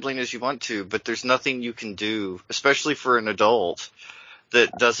your sibling as you want to, but there's nothing you can do, especially for an adult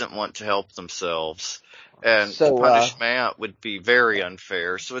that doesn't want to help themselves. And to punish Matt would be very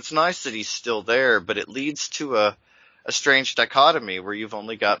unfair. So it's nice that he's still there, but it leads to a strange dichotomy where you've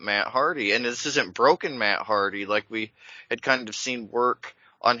only got Matt Hardy. And this isn't broken Matt Hardy like we had kind of seen work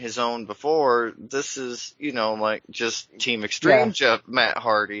on his own before. This is, like just Team Extreme Matt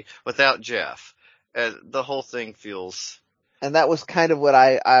Hardy without Jeff. The whole thing feels... And that was kind of what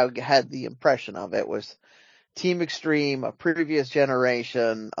I had the impression of. It was Team Extreme, a previous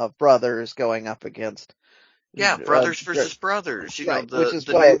generation of brothers going up against... brothers versus brothers. The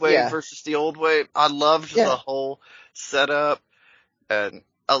new way versus the old way. I loved the whole setup. And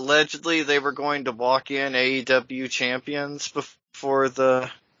allegedly they were going to walk in AEW champions before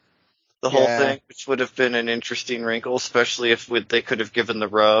the whole thing, which would have been an interesting wrinkle, especially if they could have given the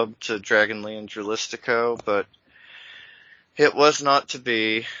rub to Dragon Lee and Dralistico, but it was not to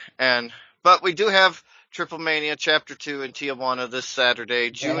be. But we do have Triple Mania Chapter 2 in Tijuana this Saturday,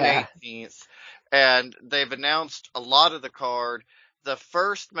 June 18th, and they've announced a lot of the card. The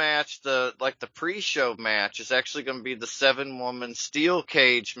first match, the pre-show match, is actually going to be the 7-woman steel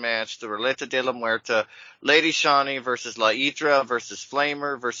cage match, the Ruleta de la Muerta, Lady Shani versus La Hydra versus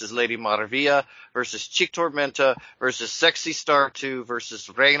Flamer versus Lady Maravilla versus Chick Tormenta versus Sexy Star 2 versus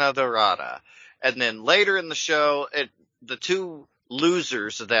Reina Dorada. And then later in the show, the two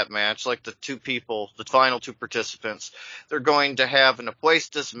losers of that match, like the final two participants, they're going to have an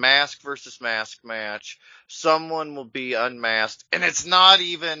Apuestas mask versus mask match. Someone will be unmasked, and it's not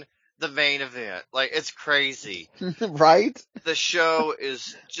even the main event. Like, it's crazy. Right? The show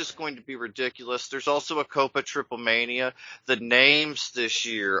is just going to be ridiculous. There's also a Copa Triple Mania. The names this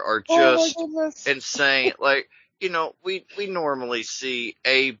year are just insane. Like, you know, we normally see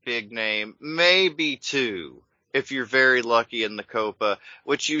a big name, maybe two, if you're very lucky in the Copa,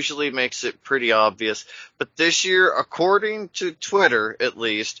 which usually makes it pretty obvious. But this year, according to Twitter at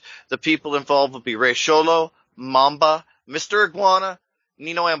least, the people involved will be Ray Sholo, Mamba, Mr. Iguana,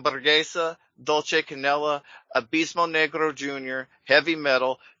 Nino Hamburguesa, Dolce Canella, Abismo Negro Jr., Heavy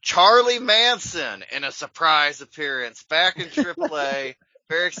Metal, Charlie Manson in a surprise appearance back in AAA.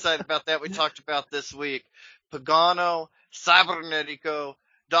 Very excited about that. We talked about this week. Pagano, Cybernetico,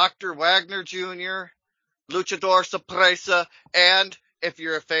 Dr. Wagner Jr., Luchador Sorpresa, and if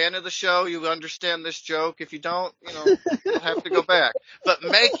you're a fan of the show, you understand this joke. If you don't, you know, you'll have to go back. But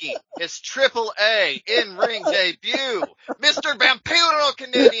making his AAA in-ring debut, Mr. Vampiro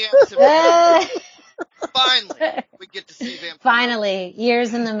Canadian. Finally, we get to see Vampiro. Finally,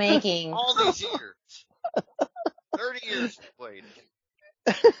 years in the making. All these years. 30 years waiting.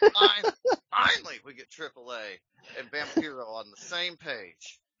 Finally, we get AAA and Vampiro on the same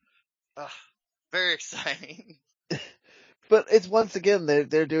page. Very exciting. But it's once again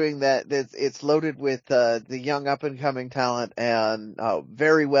they're doing that. It's loaded with the young up and coming talent and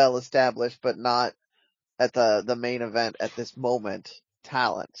very well established, but not at the main event at this moment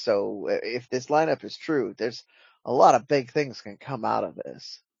talent. So if this lineup is true, there's a lot of big things can come out of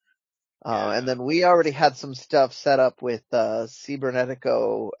this. And then we already had some stuff set up with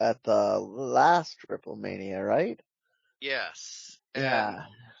Cybernetico at the last Triple Mania, right? Yes. Yeah.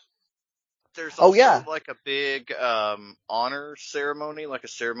 There's also like a big honor ceremony, like a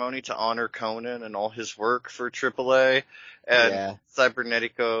ceremony to honor Conan and all his work for AAA. And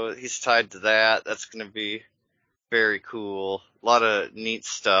Cybernetico, he's tied to that. That's going to be very cool. A lot of neat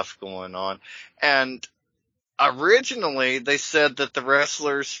stuff going on. And originally, they said that the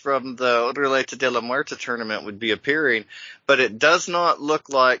wrestlers from the Relata de la Muerte tournament would be appearing, but it does not look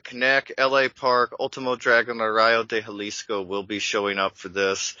like Connect, LA Park, Ultimo Dragon, or Rayo de Jalisco will be showing up for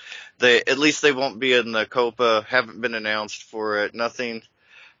this. At least they won't be in the Copa, haven't been announced for it. Nothing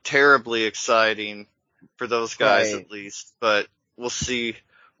terribly exciting for those guys at least, but we'll see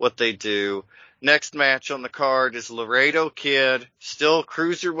what they do. Next match on the card is Laredo Kid, still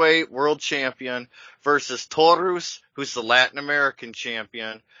Cruiserweight World Champion, versus Taurus, who's the Latin American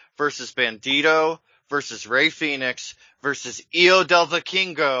Champion, versus Bandito, versus Rey Fenix, versus Io del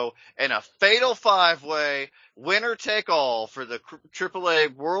Vikingo, in a fatal five-way, winner-take-all for the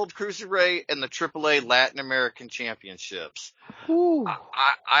AAA World Cruiserweight and the AAA Latin American Championships.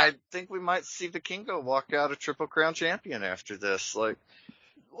 I think we might see Vikingo walk out a Triple Crown champion after this. Like,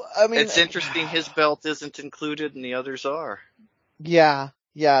 I mean, it's interesting his belt isn't included and the others are. Yeah.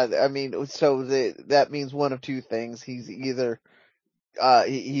 I mean, so that means one of two things. He's either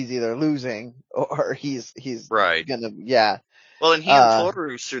losing or he's right. gonna. Well, and he and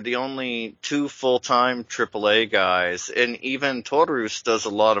Taurus are the only two full-time AAA guys, and even Taurus does a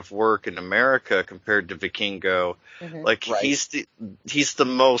lot of work in America compared to Vikingo. Mm-hmm. Like he's the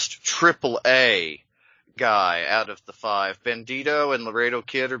most AAA guy out of the five. Bandito and Laredo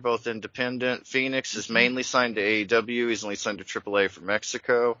Kid are both independent. Phoenix is mainly signed to AEW. He's only signed to AAA for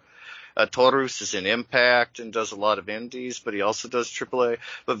Mexico. Taurus is in Impact and does a lot of indies, but he also does AAA.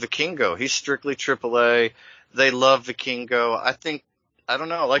 But Vikingo, he's strictly AAA. They love Vikingo. I don't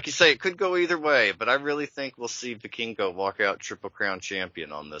know. Like you say, it could go either way, but I really think we'll see Vikingo walk out Triple Crown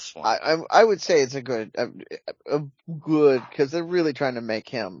champion on this one. I would say it's a good, because they're really trying to make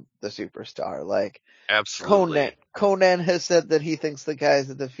him the superstar. Like, absolutely. Conan has said that he thinks the guy's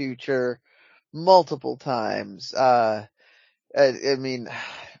of the future multiple times. I mean,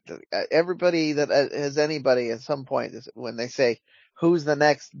 everybody that has anybody at some point, when they say who's the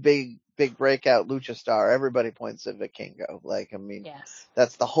next big breakout lucha star, everybody points at Vikingo. Like, I mean,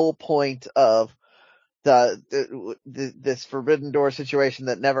 that's the whole point of this Forbidden Door situation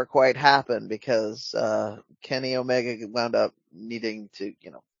that never quite happened because Kenny Omega wound up needing to,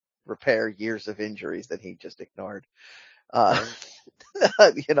 repair years of injuries that he just ignored.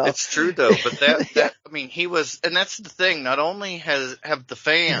 It's true though, but that I mean, he was, and that's the thing. Not only have the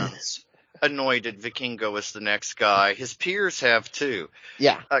fans anointed Vikingo as the next guy, his peers have too.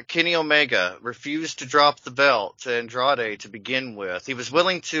 Yeah. Kenny Omega refused to drop the belt to Andrade to begin with. He was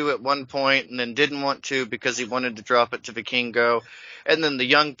willing to at one point and then didn't want to because he wanted to drop it to Vikingo. And then the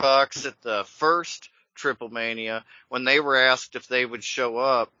Young Bucks at the first Triple Mania, when they were asked if they would show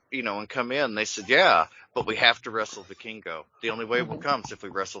up, and come in, they said, yeah, but we have to wrestle Vikingo. The only way we'll come is if we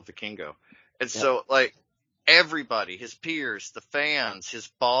wrestle Vikingo. And so, like, everybody, his peers, the fans, his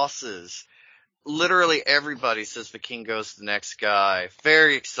bosses, literally everybody says Vikingo's the next guy.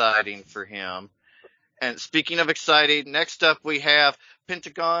 Very exciting for him. And speaking of exciting, next up we have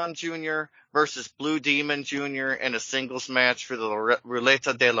Pentagon Jr. versus Blue Demon Jr. in a singles match for the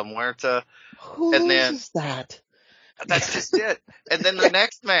Ruleta de la Muerta. Who is that? That's just it. And then the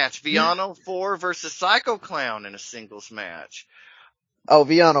next match, Villano 4 versus Psycho Clown in a singles match. Oh,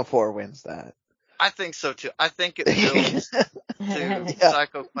 Villano 4 wins that. I think so too. I think it builds to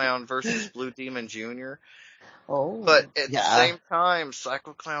Psycho Clown versus Blue Demon Jr. Oh. But at the same time,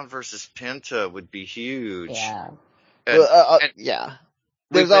 Psycho Clown versus Penta would be huge. Yeah. Yeah.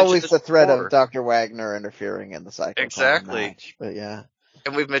 There's always the threat of Dr. Wagner interfering in the Psycho Clown match. But yeah.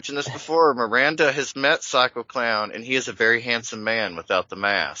 And we've mentioned this before. Miranda has met Psycho Clown, and he is a very handsome man without the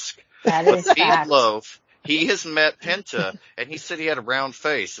mask. That is fact. Meatloaf, he has met Penta, and he said he had a round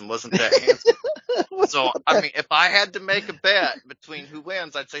face and wasn't that handsome. So, I mean, if I had to make a bet between who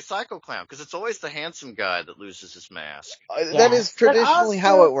wins, I'd say Psycho Clown, because it's always the handsome guy that loses his mask. That is traditionally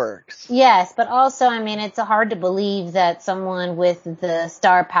how it works. Yes, but also, I mean, it's hard to believe that someone with the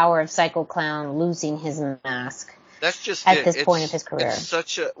star power of Psycho Clown losing his mask. That's just at this point of his career. It's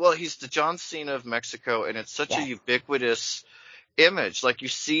such a, well, he's the John Cena of Mexico, and it's such a ubiquitous image. Like, you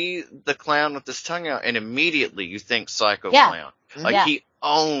see the clown with his tongue out, and immediately you think Psycho Clown. Like, he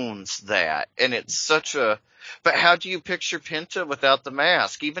owns that, and it's such a, but how do you picture Penta without the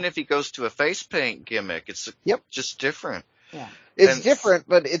mask? Even if he goes to a face paint gimmick, it's just different. Yeah. It's different,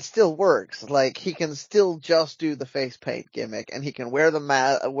 but it still works. Like, he can still just do the face paint gimmick, and he can wear the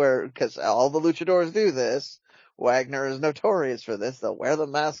mask, because all the luchadors do this. Wagner is notorious for this. They'll wear the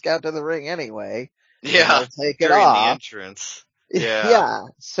mask out to the ring anyway. Yeah. Take it off. The entrance. Yeah. Yeah.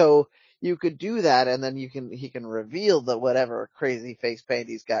 So you could do that, and then he can reveal the whatever crazy face paint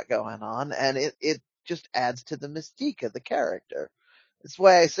he's got going on, and it just adds to the mystique of the character. That's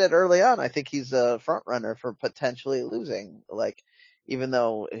why I said early on, I think he's a front runner for potentially losing. Like, even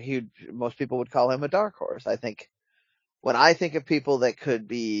though most people would call him a dark horse, I think when I think of people that could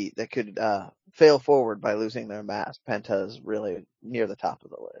fail forward by losing their mask, Penta is really near the top of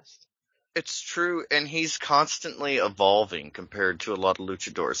the list. It's true, and he's constantly evolving compared to a lot of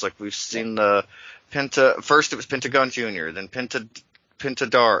luchadors. Like, we've seen the Penta, first it was Pentagon Jr., then Pentagon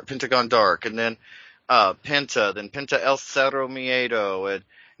Dark, and then Penta, then Penta El Cerro Miedo, and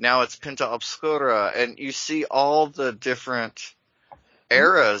now it's Penta Obscura, and you see all the different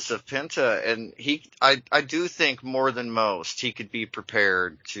eras of Penta, and I do think more than most he could be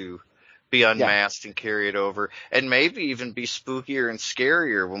prepared to be unmasked and carry it over, and maybe even be spookier and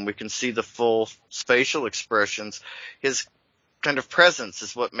scarier when we can see the full facial expressions. His kind of presence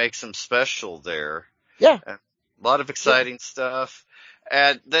is what makes him special there. Yeah. A lot of exciting stuff.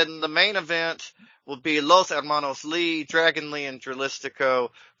 And then the main event will be Los Hermanos Lee, Dragon Lee, and Dralistico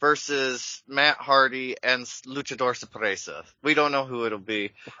versus Matt Hardy and Luchador Sorpresa. We don't know who it'll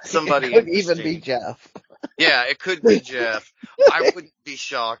be. Somebody it could even be Jeff. Yeah, it could be Jeff. I wouldn't be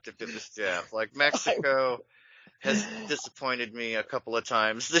shocked if it was Jeff. Like, Mexico has disappointed me a couple of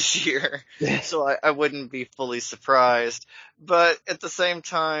times this year, so I wouldn't be fully surprised. But at the same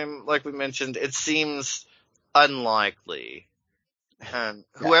time, like we mentioned, it seems unlikely. And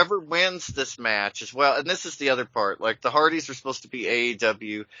whoever wins this match as well, and this is the other part, like, the Hardys were supposed to be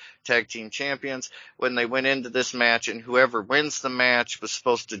AEW Tag Team Champions when they went into this match, and whoever wins the match was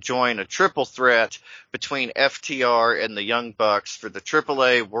supposed to join a triple threat between FTR and the Young Bucks for the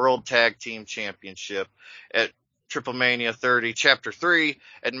AAA World Tag Team Championship at Triple Mania 30, Chapter 3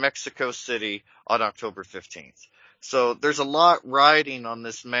 at Mexico City on October 15th. So there's a lot riding on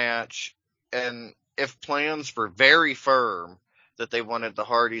this match, and if plans were very firm that they wanted the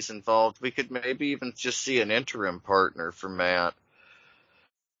Hardys involved, we could maybe even just see an interim partner for Matt.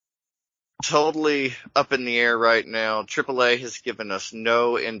 Totally up in the air right now. AAA has given us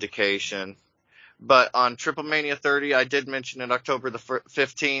no indication. But on Triple Mania 30, I did mention it, October the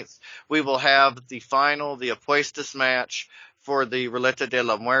 15th, we will have the final, the Apuestas match for the Ruleta de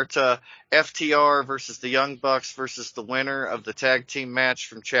la Muerta, FTR versus the Young Bucks versus the winner of the tag team match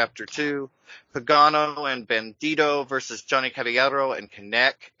from Chapter 2, Pagano and Bandito versus Johnny Caballero and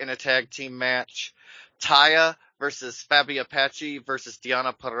Kanek in a tag team match, Taya versus Fabi Apache versus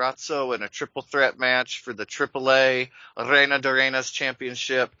Diana Parazzo in a triple threat match for the AAA Reina de Reinas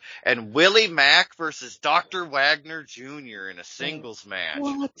Championship, and Willie Mack versus Dr. Wagner Jr. in a singles match.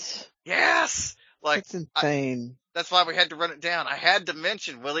 What? Yes! Like, that's insane. That's why we had to run it down. I had to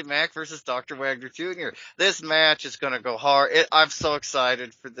mention Willie Mack versus Dr. Wagner Jr. This match is going to go hard. I'm so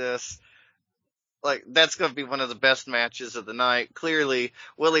excited for this. like, that's going to be one of the best matches of the night. Clearly,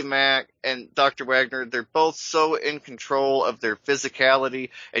 Willie Mack and Dr. Wagner, they're both so in control of their physicality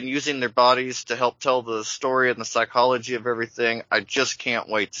and using their bodies to help tell the story and the psychology of everything. I just can't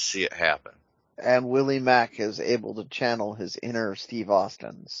wait to see it happen. And Willie Mack is able to channel his inner Steve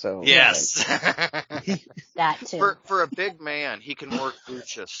Austin. So yes, that too. For a big man, he can work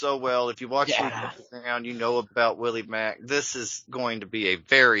lucha so well. If you watch Lucha Underground, you know about Willie Mack. This is going to be a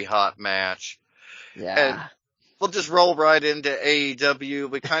very hot match. Yeah. And we'll just roll right into AEW.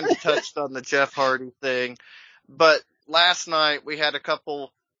 We kind of touched on the Jeff Hardy thing, but last night we had a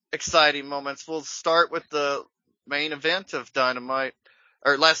couple exciting moments. We'll start with the main event of Dynamite,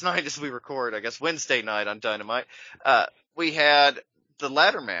 or last night as we record, I guess Wednesday night on Dynamite. We had the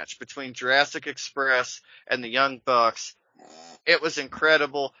ladder match between Jurassic Express and the Young Bucks. It was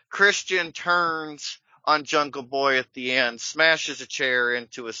incredible. Christian turns on Jungle Boy at the end, smashes a chair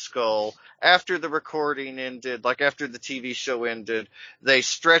into his skull. After the recording ended, like after the TV show ended, they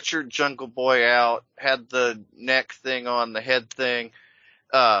stretchered Jungle Boy out, had the neck thing on, the head thing.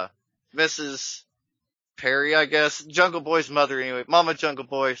 Mrs. Perry, I guess, Jungle Boy's mother anyway, Mama Jungle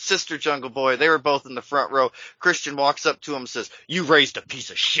Boy, Sister Jungle Boy, they were both in the front row. Christian walks up to him and says, "You raised a piece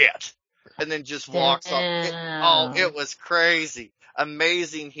of shit." And then just walks off. It was crazy.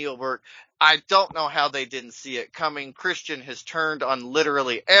 Amazing heel work. I don't know how they didn't see it coming. Christian has turned on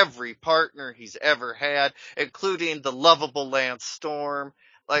literally every partner he's ever had, including the lovable Lance Storm.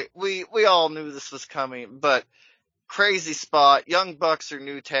 Like, we all knew this was coming, but crazy spot. Young Bucks are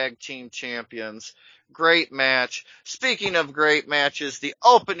new tag team champions. Great match. Speaking of great matches, the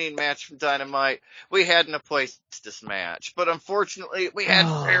opening match from Dynamite, we had an Apuestas match, but unfortunately we had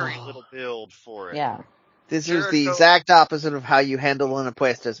very little build for it. Yeah. This is the exact opposite of how you handle an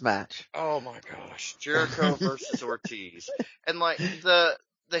Apuestas match. Oh my gosh. Jericho versus Ortiz. And like the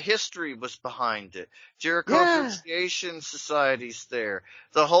history was behind it. Jericho Appreciation Society's there.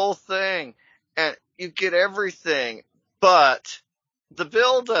 The whole thing. And you get everything, but the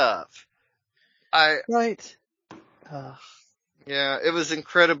build-up. Right. Yeah, it was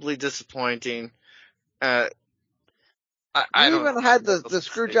incredibly disappointing. I even had the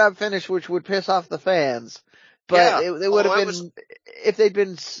screw job finish, which would piss off the fans. But they would have been,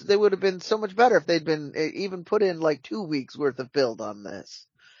 they would have been so much better if they'd been even put in like 2 weeks worth of build on this.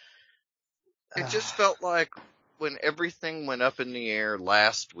 It just felt like when everything went up in the air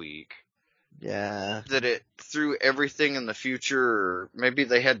last week. Yeah. That it threw everything in the future, or maybe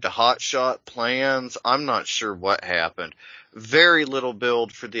they had to hotshot plans. I'm not sure what happened. Very little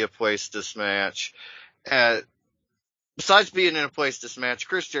build for the Apuestas match. Besides being in a Apuestas match,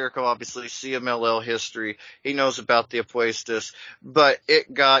 Chris Jericho, obviously, CMLL history. He knows about the Apuestas, but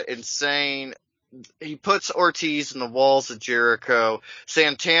it got insane. He puts Ortiz in the walls of Jericho.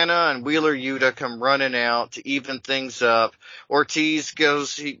 Santana and Wheeler Yuta come running out to even things up. Ortiz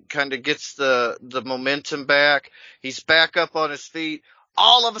he kind of gets the momentum back. He's back up on his feet.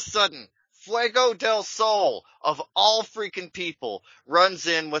 All of a sudden, Fuego del Sol, of all freaking people, runs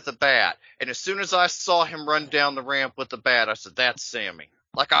in with a bat. And as soon as I saw him run down the ramp with the bat, I said, "That's Sammy."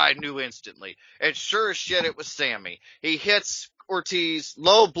 Like, I knew instantly. And sure as shit, it was Sammy. He hits Ortiz,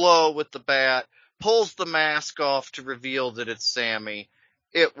 low blow with the bat, pulls the mask off to reveal that it's Sammy.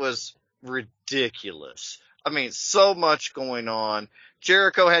 It was ridiculous. I mean, so much going on.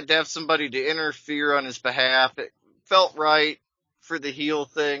 Jericho had to have somebody to interfere on his behalf. It felt right for the heel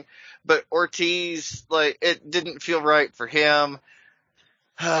thing, but Ortiz, like, it didn't feel right for him.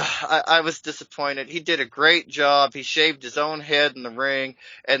 I was disappointed. He did a great job. He shaved his own head in the ring,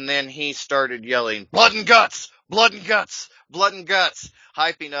 and then he started yelling, "Blood and guts! Blood and guts! Blood and guts!"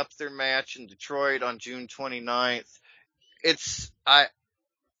 hyping up their match in Detroit on June 29th.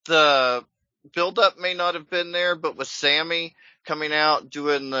 The build-up may not have been there, but with Sammy coming out,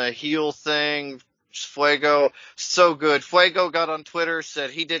 doing the heel thing, Fuego, so good. Fuego got on Twitter, said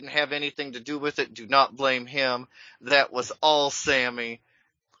he didn't have anything to do with it. Do not blame him. That was all Sammy.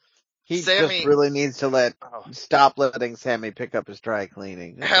 Sammy just really needs to stop letting Sammy pick up his dry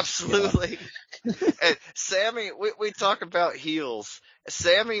cleaning. Absolutely. And Sammy, we talk about heels.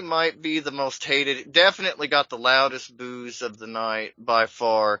 Sammy might be the most hated. Definitely got the loudest boos of the night by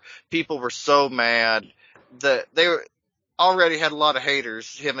far. People were so mad that they already had a lot of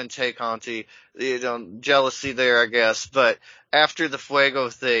haters, him and Tay Conti, jealousy there, I guess. But after the Fuego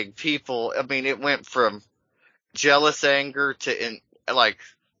thing, people, I mean, it went from jealous anger to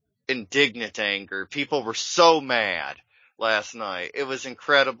indignant anger. People were so mad last night. It was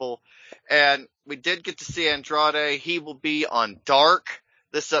incredible. And we did get to see Andrade. He will be on Dark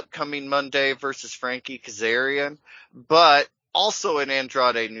this upcoming Monday versus Frankie Kazarian. But Also in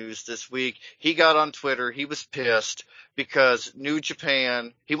Andrade news this week, he got on Twitter. He was pissed because New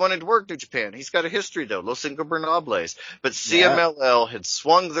Japan, he wanted to work New Japan. He's got a history though, Los Ingobernables. But CMLL had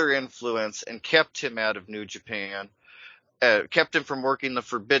swung their influence and kept him out of New Japan, kept him from working the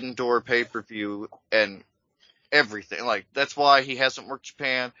Forbidden Door pay-per-view and everything. Like, that's why he hasn't worked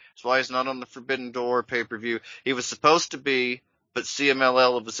Japan. That's why he's not on the Forbidden Door pay-per-view. He was supposed to be, but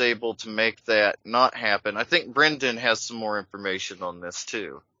CMLL was able to make that not happen. I think Brendan has some more information on this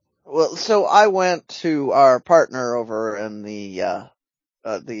too. Well, so I went to our partner over in the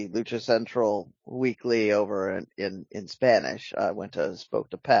Lucha Central Weekly over in Spanish. I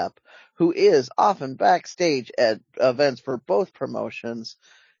spoke to Pep, who is often backstage at events for both promotions.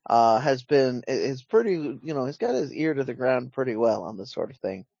 Is pretty, he's got his ear to the ground pretty well on this sort of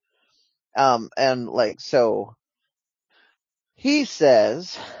thing. And so he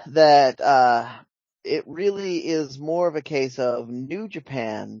says that, it really is more of a case of New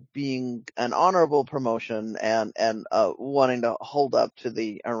Japan being an honorable promotion and wanting to hold up to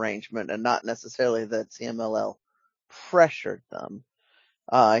the arrangement, and not necessarily that CMLL pressured them.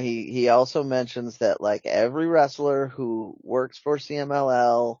 He also mentions that every wrestler who works for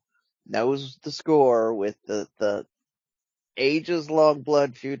CMLL knows the score with the ages long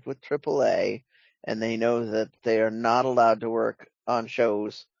blood feud with AAA, and they know that they are not allowed to work on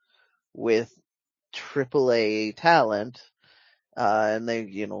shows with AAA talent, and they,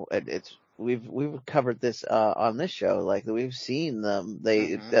 we've covered this, on this show, we've seen them,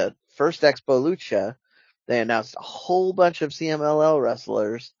 first Expo Lucha, they announced a whole bunch of CMLL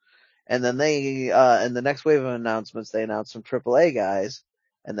wrestlers, and then they, in the next wave of announcements, they announced some AAA guys,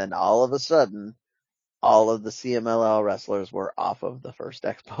 and then all of a sudden, all of the CMLL wrestlers were off of the first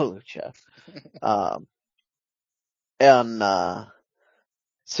Expo Lucha.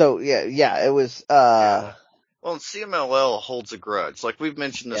 So yeah, it was, Well, CMLL holds a grudge. Like, we've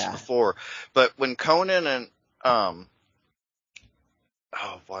mentioned this before, but when Conan and,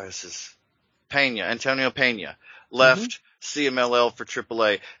 Antonio Pena left CMLL for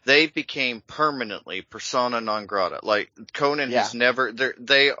AAA, they became permanently persona non grata. Like, Conan has never,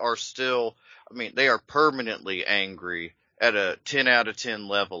 they are permanently angry at a 10 out of 10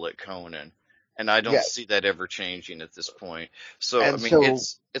 level at Conan. And I don't see that ever changing at this point. So,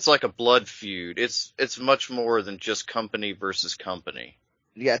 it's like a blood feud. It's much more than just company versus company.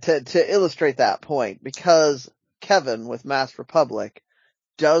 Yeah, to illustrate that point, because Kevin with Masked Republic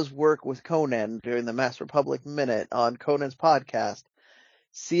does work with Conan during the Masked Republic Minute on Conan's podcast,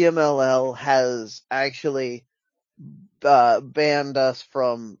 CMLL has actually banned us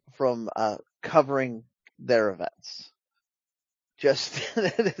from covering their events. Just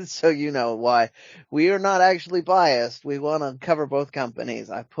so you know why. We are not actually biased. We want to cover both companies.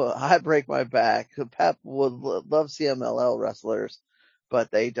 I break my back. Pep would love CMLL wrestlers,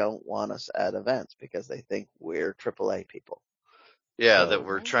 but they don't want us at events because they think we're AAA people. Yeah, that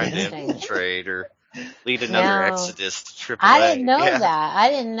we're trying to infiltrate or lead another exodus to AAA. I didn't know that.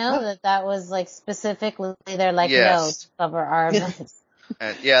 I didn't know that was specifically they're no, to cover our events.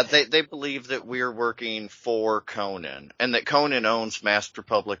 And they believe that we're working for Conan, and that Conan owns Masked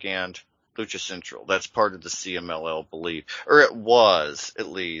Republic and Lucha Central. That's part of the CMLL belief, or it was, at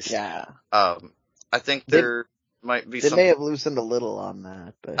least. Yeah. I think there might be they may have loosened a little on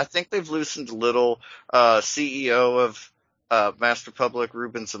that, but I think they've loosened a little. CEO of Masked Republic,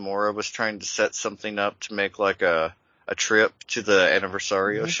 Ruben Zamora, was trying to set something up to make a trip to the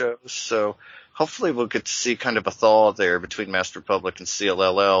Anniversario shows. So hopefully we'll get to see kind of a thaw there between Masked Republic and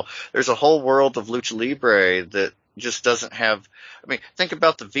CLLL. There's a whole world of Lucha Libre that just doesn't have, think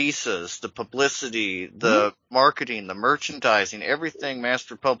about the visas, the publicity, the marketing, the merchandising, everything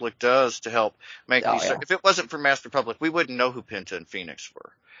Masked Republic does to help make these. Yeah. If it wasn't for Masked Republic, we wouldn't know who Penta and Phoenix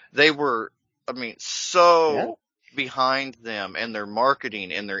were. They were, behind them and their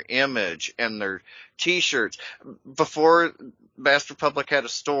marketing and their image and their t-shirts. Before Masked Republic had a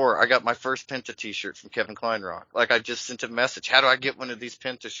store, I got my first Penta t-shirt from Kevin Kleinrock. I just sent him a message. How do I get one of these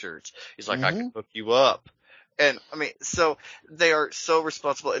Penta shirts? He's like, I can hook you up. And so they are so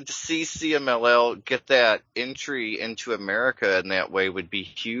responsible, and to see CMLL get that entry into America in that way would be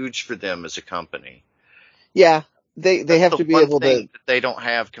huge for them as a company. Yeah. They have to be able to, that they don't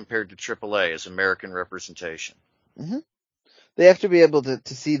have compared to AAA is American representation. Mm-hmm. They have to be able to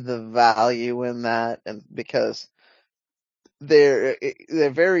see the value in that, and because they're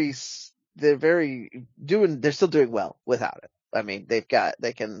still doing well without it.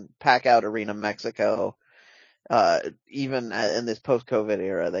 They can pack out Arena Mexico, even in this post-COVID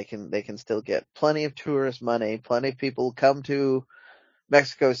era, they can still get plenty of tourist money, plenty of people come to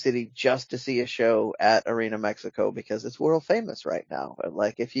Mexico City just to see a show at Arena Mexico because it's world famous right now.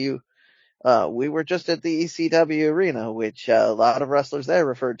 Like if you, we were just at the ECW arena, which a lot of wrestlers there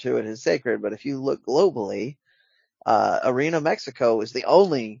referred to it as sacred. But if you look globally, Arena Mexico is the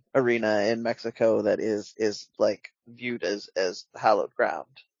only arena in Mexico that is like viewed as hallowed ground.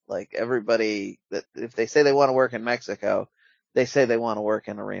 Like everybody that if they say they want to work in Mexico, they say they want to work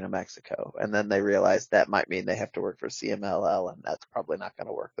in Arena Mexico, and then they realize that might mean they have to work for CMLL, and that's probably not going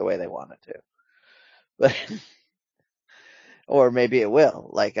to work the way they want it to. But or maybe it will.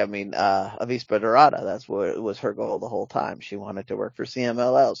 Like, I mean, Avispa Dorada, that's what was her goal the whole time. She wanted to work for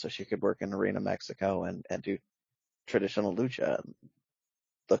CMLL so she could work in Arena Mexico and do traditional lucha.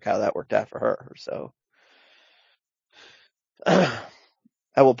 Look how that worked out for her. So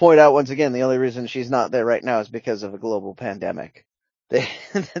I will point out once again, the only reason she's not there right now is because of a global pandemic. They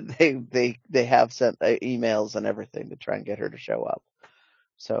have sent emails and everything to try and get her to show up.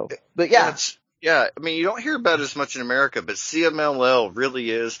 So, but yeah. Yeah, I mean, you don't hear about it as much in America, but CMLL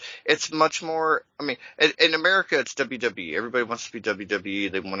really is. It's much more, I mean, in America, it's WWE. Everybody wants to be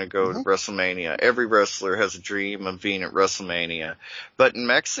WWE. They want to go to WrestleMania. Every wrestler has a dream of being at WrestleMania. But in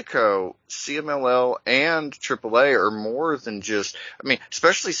Mexico, CMLL and AAA are more than just, I mean,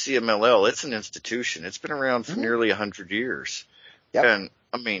 especially CMLL, it's an institution. It's been around for nearly 100 years. Yep. And,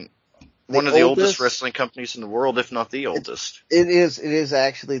 I mean, one of the oldest wrestling companies in the world, if not the oldest. It is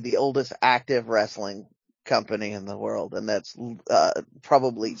actually the oldest active wrestling company in the world, and that's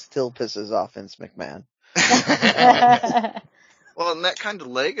probably still pisses off Vince McMahon. Well, and that kind of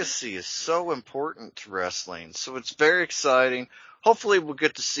legacy is so important to wrestling, so it's very exciting. Hopefully we'll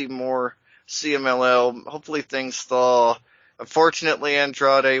get to see more CMLL. Hopefully things thaw. Unfortunately,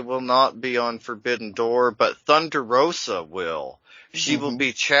 Andrade will not be on Forbidden Door, but Thunder Rosa will. She will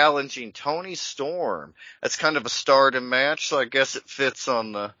be challenging Toni Storm. That's kind of a stardom match, so I guess it fits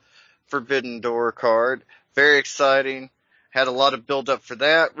on the Forbidden Door card. Very exciting. Had a lot of build-up for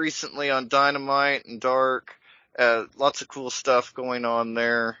that recently on Dynamite and Dark. Lots of cool stuff going on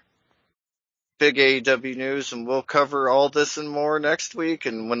there. Big AEW news, and we'll cover all this and more next week.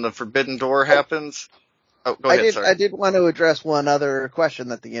 And when the Forbidden Door happens... Oh, go ahead, sorry. I did want to address one other question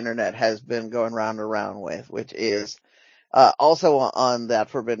that the internet has been going round and round with, which is... also on that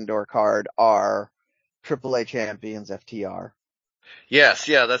Forbidden Door card are AAA champions FTR. Yes,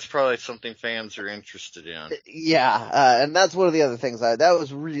 yeah, that's probably something fans are interested in. Yeah, and that's one of the other things that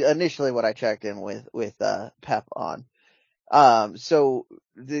was initially what I checked in with Pep on. So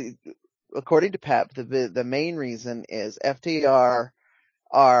according to Pep, the main reason is FTR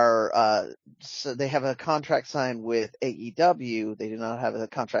so they have a contract signed with AEW. They do not have a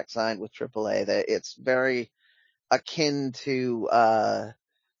contract signed with AAA. It's very akin to in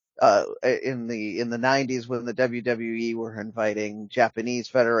the 90s when the WWE were inviting Japanese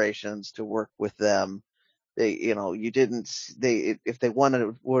federations to work with them. If they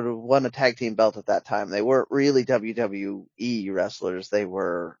would have won a tag team belt at that time, they weren't really WWE wrestlers. They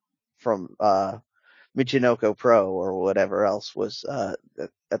were from Michinoku Pro or whatever else was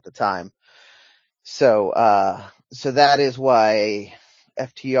at the time. So that is why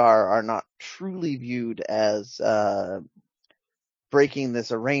FTR are not truly viewed as breaking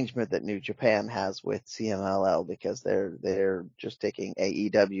this arrangement that New Japan has with CMLL, because they're just taking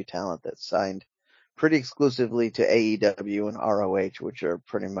AEW talent that's signed pretty exclusively to AEW and ROH, which are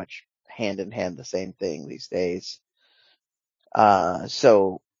pretty much hand in hand the same thing these days.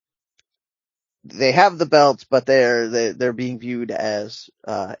 So they have the belts, but they're being viewed as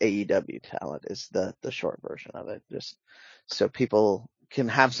AEW talent is the short version of it, just so people can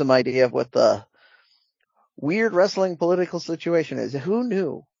have some idea of what the weird wrestling political situation is. Who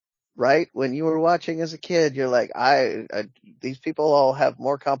knew, right? When you were watching as a kid, you're like, these people all have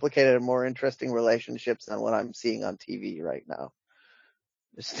more complicated and more interesting relationships than what I'm seeing on TV right now.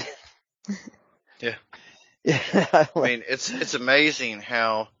 Just yeah. Yeah. I mean, it's amazing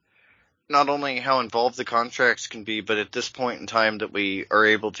how, not only how involved the contracts can be, but at this point in time that we are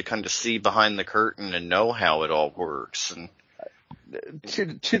able to kind of see behind the curtain and know how it all works. And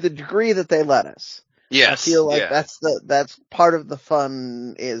to the degree that they let us. Yes. I feel like that's part of the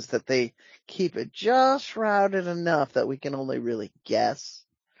fun, is that they keep it just shrouded enough that we can only really guess,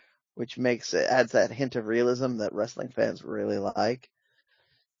 which adds that hint of realism that wrestling fans really like.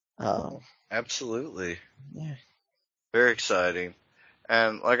 Absolutely. Yeah. Very exciting.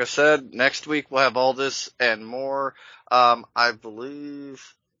 And like I said, next week we'll have all this and more. I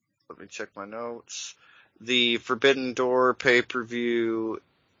believe, let me check my notes. The Forbidden Door pay-per-view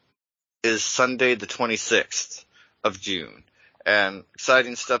is Sunday the 26th of June. And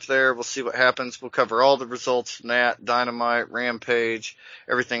exciting stuff there. We'll see what happens. We'll cover all the results from that, Dynamite, Rampage,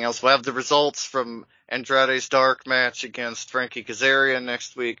 everything else. We'll have the results from Andrade's dark match against Frankie Kazarian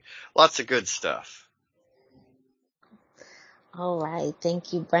next week. Lots of good stuff. All right.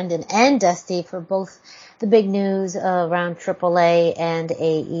 Thank you, Brendan and Dusty, for both the big news around AAA and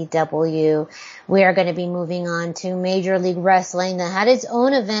AEW. We are going to be moving on to Major League Wrestling that had its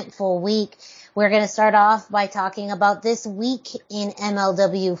own eventful week. We're going to start off by talking about this week in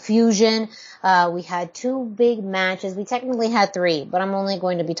MLW Fusion. We had two big matches. We technically had three, but I'm only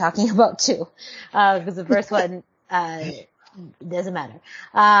going to be talking about two, because the first one, doesn't matter.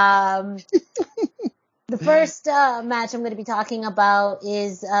 The first match I'm going to be talking about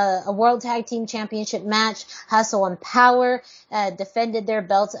is a World Tag Team Championship match. Hustle and Power defended their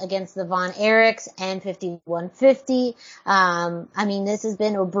belts against the Von Erichs and 5150. I mean, this has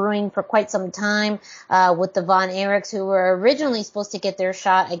been brewing for quite some time with the Von Erichs, who were originally supposed to get their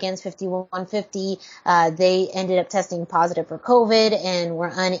shot against 5150. They ended up testing positive for COVID and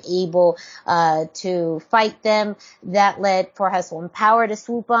were unable to fight them. That led for Hustle and Power to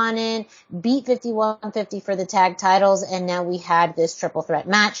swoop on in, beat 5150 for the tag titles, and now we had this triple threat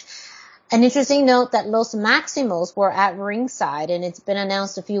match. An interesting note that Los Maximos were at ringside, and it's been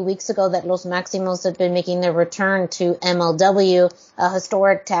announced a few weeks ago that Los Maximos have been making their return to MLW, a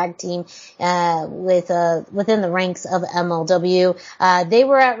historic tag team within the ranks of MLW. They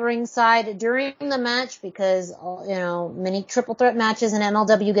were at ringside during the match because, many triple threat matches in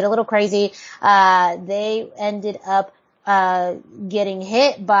MLW get a little crazy. They ended up getting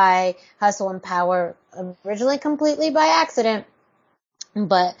hit by Hustle and Power, originally completely by accident.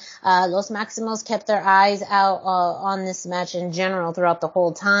 But Los Maximos kept their eyes out on this match in general throughout the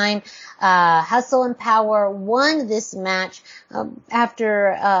whole time. Hustle and Power won this match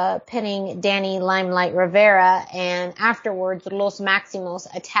after pinning Danny Limelight Rivera, and afterwards Los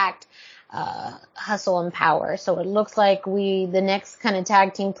Maximos attacked Hustle and Power. So it looks like the next kind of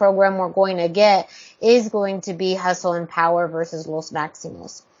tag team program we're going to get is going to be Hustle and Power versus Los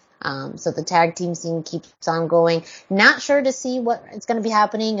Maximos. So the tag team scene keeps on going. Not sure to see what is going to be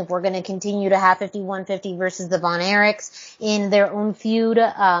happening, if we're going to continue to have 5150 versus the Von Erichs in their own feud,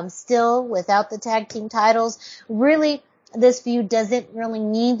 still without the tag team titles. Really, this feud doesn't really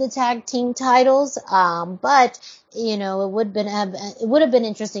need the tag team titles, but it would have been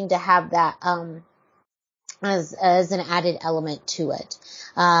interesting to have that as an added element to it.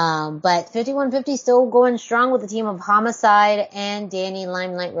 But 5150 still going strong with the team of Homicide and Danny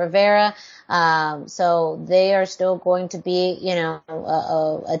Limelight Rivera. So they are still going to be,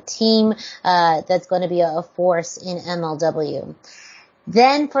 a team that's going to be a force in MLW.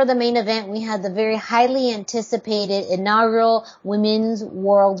 Then for the main event, we had the very highly anticipated inaugural Women's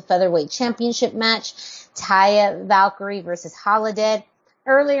World Featherweight Championship match, Taya Valkyrie versus Holiday.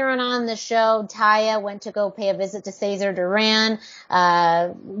 Earlier on the show, Taya went to go pay a visit to Cesar Duran,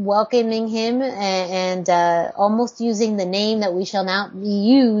 welcoming him and almost using the name that we shall now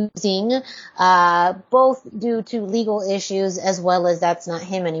be using, both due to legal issues as well as that's not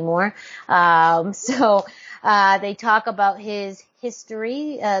him anymore. So they talk about his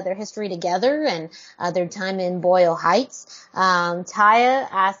history, their history together and their time in Boyle Heights. Taya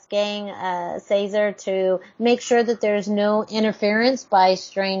asking Cesar to make sure that there's no interference by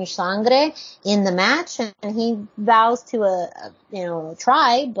Strange Sangre in the match, and he vows to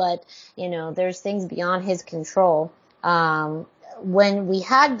try, but there's things beyond his control. When we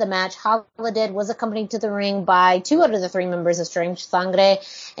had the match, Holiday was accompanied to the ring by 2 out of the 3 members of Strange Sangre,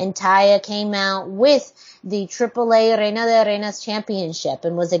 and Taya came out with the AAA Reina de Reinas Championship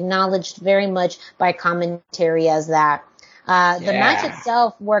and was acknowledged very much by commentary as that. The match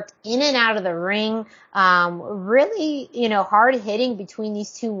itself worked in and out of the ring, really, hard hitting between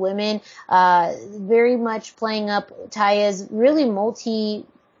these two women, very much playing up Taya's really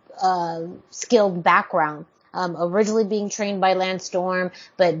skilled background. Originally being trained by Lance Storm,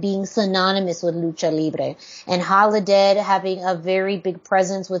 but being synonymous with Lucha Libre. And Holiday having a very big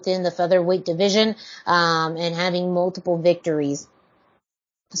presence within the featherweight division, and having multiple victories.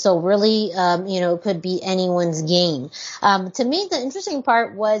 So really, could be anyone's game. To me, the interesting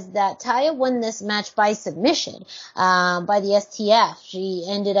part was that Taya won this match by submission, by the STF. She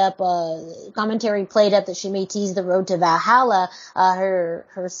ended up, commentary played up that she may tease the road to Valhalla,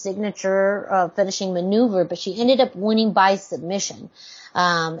 her signature, finishing maneuver, but she ended up winning by submission.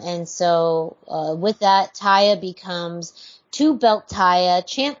 And so, with that, Taya becomes 2-belt Taya,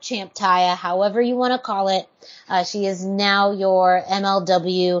 champ Taya, however you want to call it. She is now your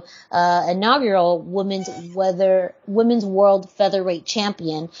MLW inaugural Women's World Featherweight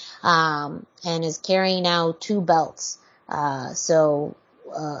Champion, and is carrying now 2 belts. It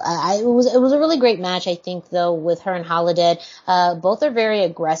was a really great match, I think, though, with her and Holiday. Both are very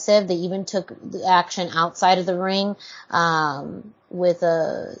aggressive. They even took the action outside of the ring, with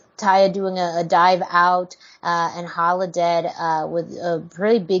Taya doing a dive out, and Holiday, with a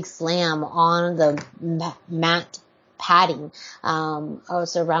pretty big slam on the mat padding,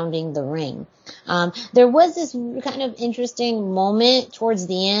 surrounding the ring. There was this kind of interesting moment towards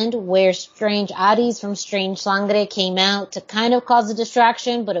the end where Strange Aries from Strange Sangre came out to kind of cause a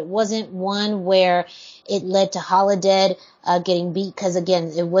distraction, but it wasn't one where it led to Holiday getting beat, because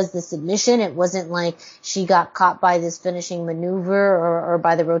again, it was the submission. It wasn't like she got caught by this finishing maneuver or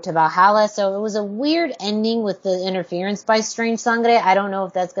by the road to Valhalla. So it was a weird ending with the interference by Strange Sangre. I don't know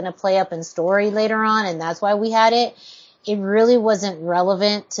if that's going to play up in story later on, and that's why we had it. It really wasn't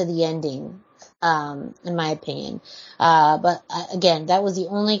relevant to the ending, in my opinion. But again, that was the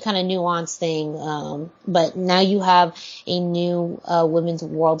only kind of nuanced thing. But now you have a new women's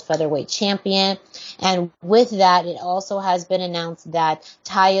world featherweight champion. And with that, it also has been announced that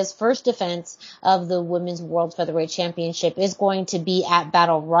Taya's first defense of the women's world featherweight championship is going to be at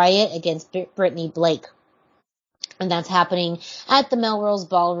Battle Riot against Brittany Blake. And that's happening at the Melrose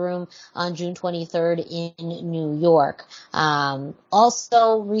Ballroom on June 23rd in New York.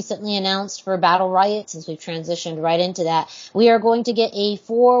 Also recently announced for Battle Riot, since we've transitioned right into that, we are going to get a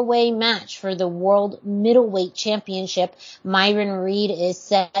 4-way match for the World Middleweight Championship. Myron Reed is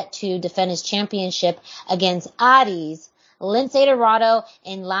set to defend his championship against Aries, Lince Dorado,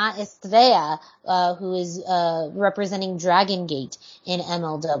 and La Estrella, who is representing Dragon Gate in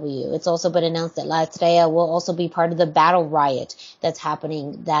MLW. It's also been announced that La Estrella will also be part of the Battle Riot that's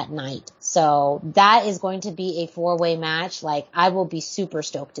happening that night. So that is going to be a 4-way match. Like, I will be super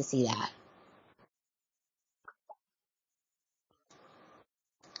stoked to see that.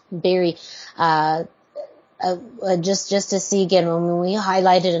 Barry, just to see again, when we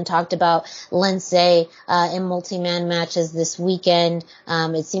highlighted and talked about Lince in multi-man matches this weekend,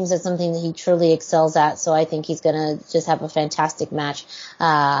 it seems that's something that he truly excels at. So I think he's gonna just have a fantastic match,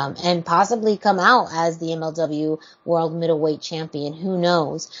 and possibly come out as the MLW World Middleweight Champion. Who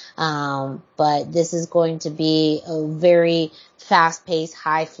knows? But this is going to be a very fast-paced,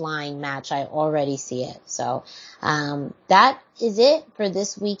 high-flying match. I already see it. So that is it for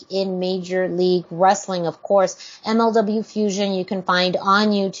this week in Major League Wrestling. Of course, MLW Fusion you can find on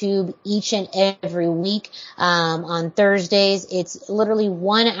YouTube each and every week. On Thursdays, it's literally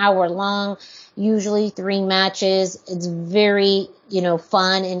 1 hour long, usually 3 matches. It's very,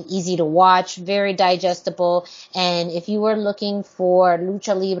 fun and easy to watch, very digestible. And if you are looking for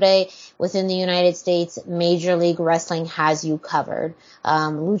lucha libre within the United States, Major League Wrestling has you covered.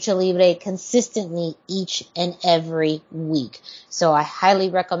 Lucha libre consistently each and every week. So I highly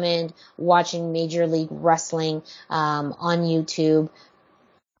recommend watching Major League Wrestling on YouTube.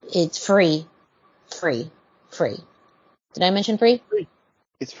 It's free. Did I mention free?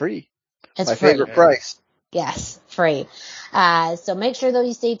 It's free. It's my free. favorite price. Yes, free. So make sure that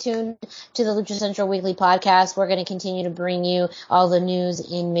you stay tuned to the Lucha Central Weekly Podcast. We're going to continue to bring you all the news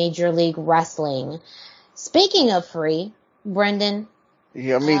in Major League Wrestling. Speaking of free, Brendan.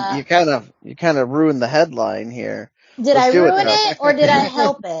 You kind of ruined the headline here. Did I ruin it or did I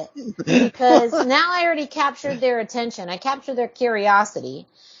help it? Because now I already captured their attention. I captured their curiosity.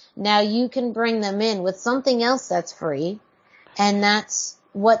 Now you can bring them in with something else that's free, and that's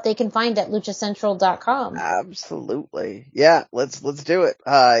what they can find at luchacentral.com. Absolutely. Yeah, let's do it.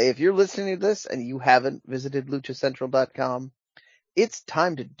 If you're listening to this and you haven't visited luchacentral.com, it's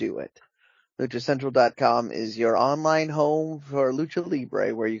time to do it. luchacentral.com is your online home for Lucha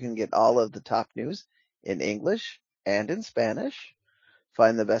Libre, where you can get all of the top news in English and in Spanish.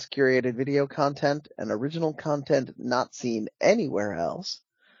 Find the best curated video content and original content not seen anywhere else.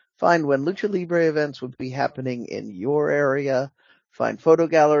 Find when Lucha Libre events would be happening in your area. Find photo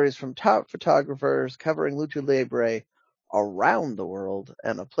galleries from top photographers covering Lucha Libre around the world,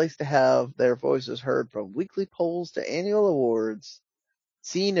 and a place to have their voices heard from weekly polls to annual awards,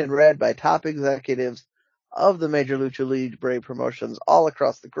 seen and read by top executives of the major Lucha Libre promotions all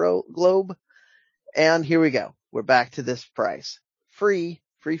across the globe. And here we go. We're back to this price. Free.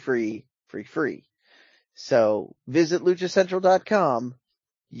 So visit luchacentral.com,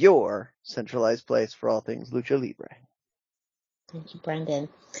 your centralized place for all things Lucha Libre. Thank you, Brendan.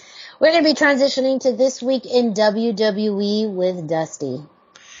 We're going to be transitioning to This Week in WWE with Dusty.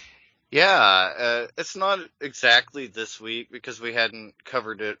 Yeah, it's not exactly this week because we hadn't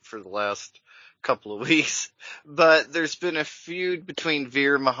covered it for the last couple of weeks, but there's been a feud between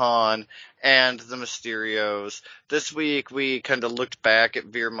Veer Mahaan and the Mysterios. This week we kind of looked back at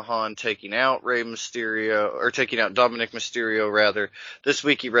Veer Mahaan taking out Dominic Mysterio rather. This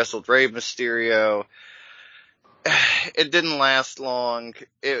week he wrestled Rey Mysterio. It didn't last long.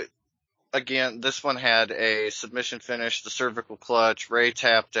 Again, this one had a submission finish, the cervical clutch, Rey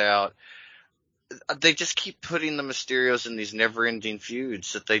tapped out. They just keep putting the Mysterios in these never-ending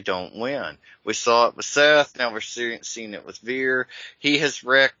feuds that they don't win. We saw it with Seth, now we're seeing it with Veer. He has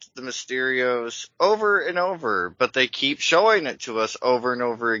wrecked the Mysterios over and over, but they keep showing it to us over and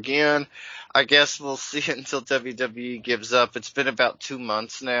over again. I guess we'll see it until WWE gives up. It's been about 2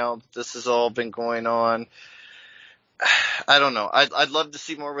 months now. This has all been going on. I don't know. I'd love to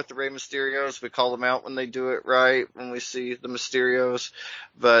see more with the Rey Mysterios. We call them out when they do it right, when we see the Mysterios.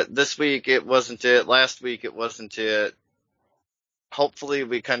 But this week it wasn't it. Last week it wasn't it. Hopefully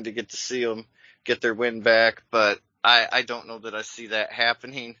we kind of get to see them get their win back, but I don't know that I see that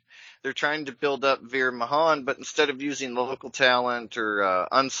happening. They're trying to build up Veer Mahaan, but instead of using local talent or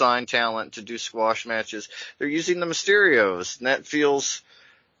unsigned talent to do squash matches, they're using the Mysterios, and that feels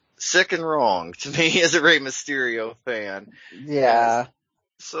sick and wrong to me as a Rey Mysterio fan. Yeah.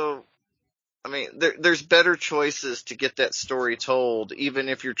 So, I mean, there's better choices to get that story told, even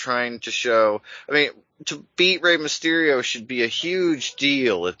if you're trying to show. I mean, to beat Rey Mysterio should be a huge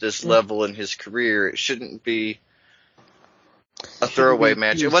deal at this level in his career. It shouldn't be a throwaway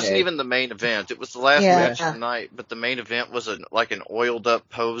match. It wasn't even the main event. It was the last match of the night, but the main event was like an oiled up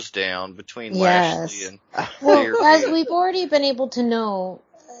pose down between Lashley and Well, as we've already been able to know,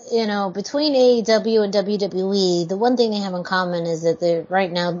 between AEW and WWE, the one thing they have in common is that they're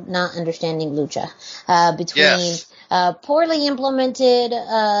right now not understanding lucha. Between poorly implemented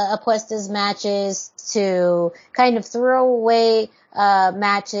Apuestas matches to kind of throwaway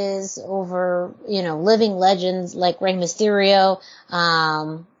matches over, living legends like Rey Mysterio.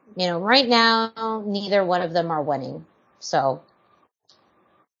 Right now, neither one of them are winning. So.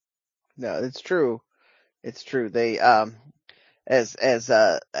 No, it's true. It's true. They, as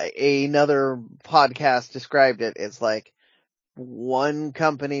another podcast described it, it's like one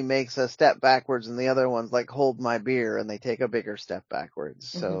company makes a step backwards and the other one's like, hold my beer, and they take a bigger step backwards.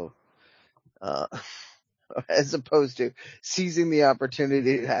 So, as opposed to seizing the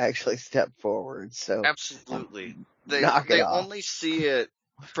opportunity to actually step forward. So absolutely. They only see it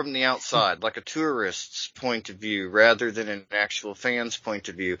from the outside, like a tourist's point of view, rather than an actual fan's point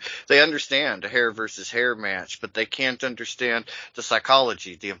of view. They understand a hair versus hair match, but they can't understand the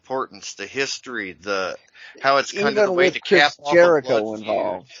psychology, the importance, the history, how it's kind of the way to cap off Jericho a blood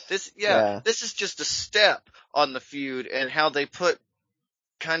involved. Feud. This is just a step on the feud, and how they put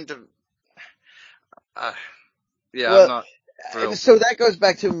kind of, I'm not thrilled. So that goes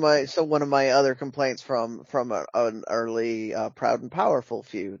back to one of my other complaints from an early Proud and Powerful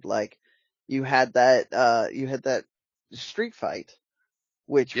feud. Like, you had that street fight,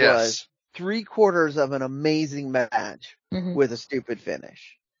 which was 3/4 of an amazing match with a stupid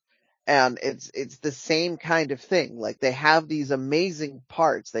finish. And it's the same kind of thing. Like, they have these amazing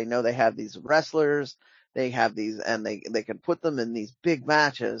parts. They know they have these wrestlers, they have these, and they can put them in these big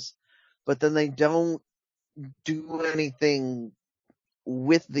matches, but then they don't do anything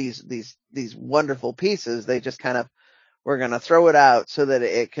with these wonderful pieces. They just kind of, we're going to throw it out so that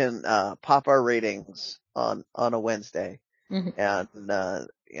it can pop our ratings on a Wednesday. And and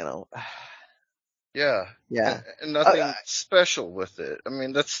nothing special with it. I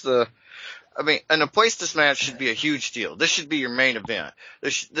mean, an Apuestas match should be a huge deal. This should be your main event.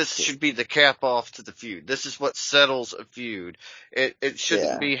 This should be the cap off to the feud. This is what settles a feud. It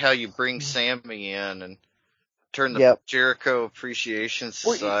shouldn't be how you bring Sammy in and turn the Jericho Appreciation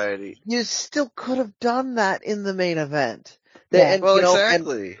Society. Well, you still could have done that in the main event.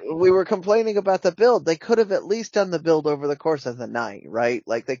 Exactly. And we were complaining about the build. They could have at least done the build over the course of the night, right?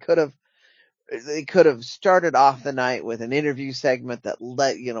 Like, they could have started off the night with an interview segment that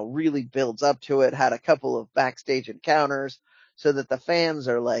really builds up to it, had a couple of backstage encounters so that the fans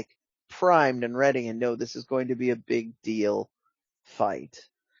are like primed and ready and know this is going to be a big deal fight.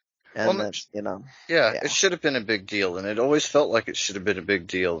 And it should have been a big deal, and it always felt like it should have been a big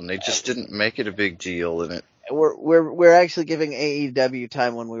deal, and they just didn't make it a big deal. And we're actually giving AEW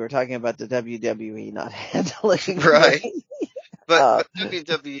time when we were talking about the WWE not handling right. But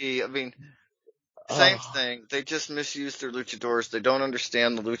WWE, I mean, same thing. They just misuse their luchadors. They don't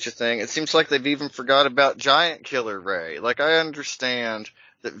understand the lucha thing. It seems like they've even forgot about Giant Killer Ray. Like, I understand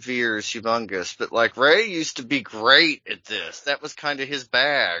that Veer's humongous, but like, Ray used to be great at this. That was kind of his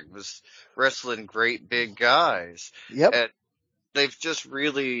bag, was wrestling great big guys. Yep. they've just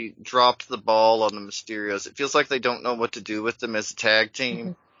really dropped the ball on the Mysterios. It feels like they don't know what to do with them as a tag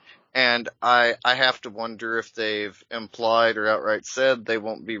team. And I have to wonder if they've implied or outright said they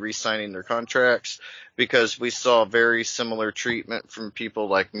won't be re-signing their contracts, because we saw very similar treatment from people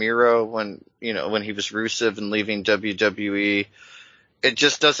like Miro when he was Rusev and leaving WWE. It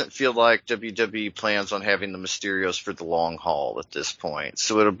just doesn't feel like WWE plans on having the Mysterios for the long haul at this point.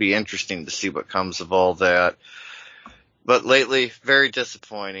 So it'll be interesting to see what comes of all that. But lately, very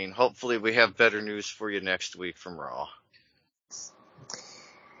disappointing. Hopefully we have better news for you next week from Raw.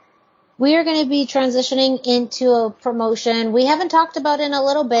 We are going to be transitioning into a promotion we haven't talked about in a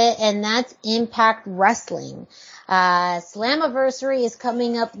little bit, and that's Impact Wrestling. Slammiversary is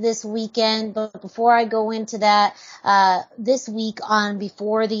coming up this weekend, but before I go into that, this week on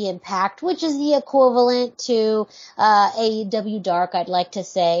Before the Impact, which is the equivalent to AEW Dark, I'd like to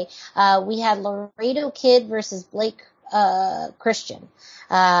say, we had Laredo Kid versus Blake Christian.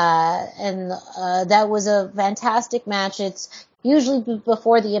 And that was a fantastic match. It's usually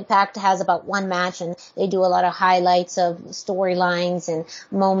Before the Impact has about one match, and they do a lot of highlights of storylines and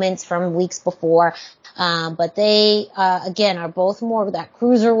moments from weeks before. But they, again, are both more of that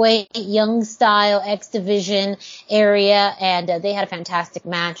cruiserweight, young style, X Division area, and they had a fantastic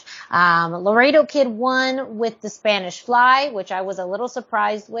match. Laredo Kid won with the Spanish Fly, which I was a little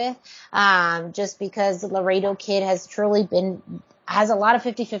surprised with, just because Laredo Kid has truly has a lot of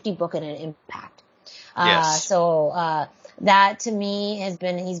 50-50 booking in Impact. Yes. So, that to me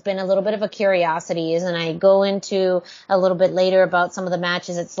he's been a little bit of a curiosity, and I go into a little bit later about some of the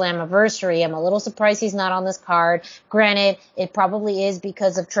matches at Slammiversary. I'm a little surprised he's not on this card. Granted, it probably is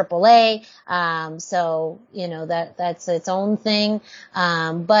because of AAA. So, that's its own thing.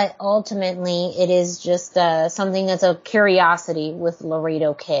 But ultimately it is just, something that's a curiosity with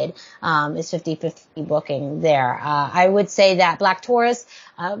Laredo Kid, is 50-50 booking there. I would say that Black Taurus,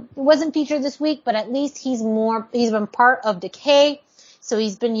 wasn't featured this week, but at least he's been part of Decay, so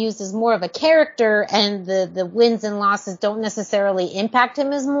he's been used as more of a character, and the wins and losses don't necessarily impact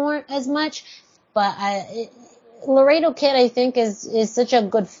him as much. But Laredo Kid, I think, is such a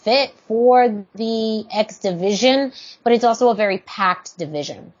good fit for the X division, but it's also a very packed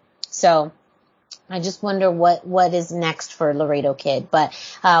division. So I just wonder what is next for Laredo Kid. But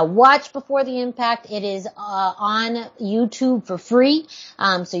watch Before the Impact. It is on YouTube for free,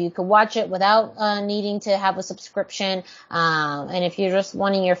 so you can watch it without needing to have a subscription. And if you're just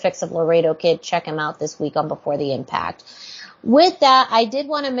wanting your fix of Laredo Kid, check him out this week on Before the Impact. With that, I did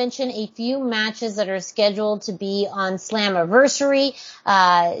want to mention a few matches that are scheduled to be on Slammiversary.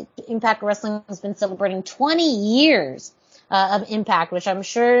 Impact Wrestling has been celebrating 20 years of Impact, which I'm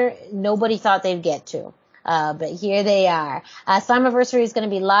sure nobody thought they'd get to. But here they are. Slammiversary is going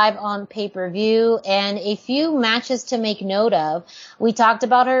to be live on pay-per-view, and a few matches to make note of. We talked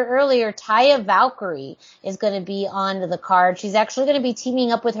about her earlier. Taya Valkyrie is going to be on the card. She's actually going to be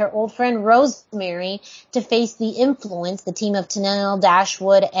teaming up with her old friend Rosemary to face the Influence, the team of Tenille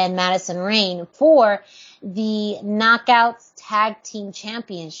Dashwood and Madison Rayne, for the Knockouts Tag Team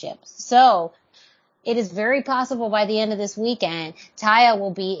Championships. So it is very possible by the end of this weekend, Taya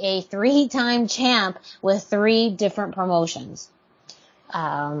will be a 3-time champ with 3 different promotions.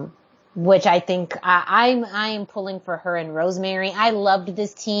 Which I think I am pulling for her and Rosemary. I loved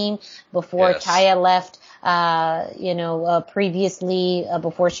this team before Taya left, previously,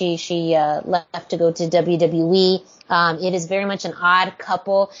 before she left to go to WWE. It is very much an odd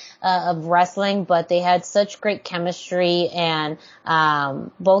couple of wrestling, but they had such great chemistry, and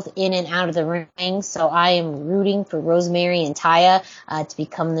both in and out of the ring. So I am rooting for Rosemary and Taya to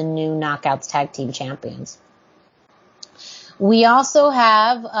become the new Knockouts Tag Team Champions. We also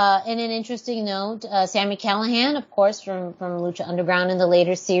have, in an interesting note, Sami Callihan, of course, from Lucha Underground in the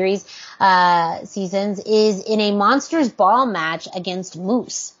later seasons, is in a Monsters Ball match against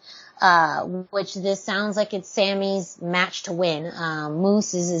Moose. Which this sounds like it's Sammy's match to win.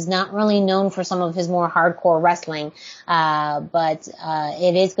 Moose is not really known for some of his more hardcore wrestling, but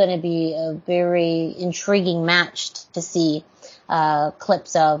it is going to be a very intriguing match to see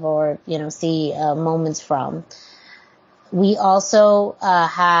clips of, or see moments from. We also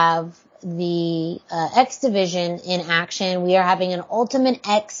have the X Division in action. We are having an Ultimate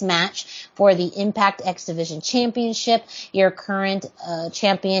X match for the Impact X Division Championship. Your current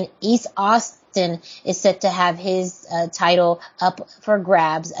champion, Ace Austin, is set to have his title up for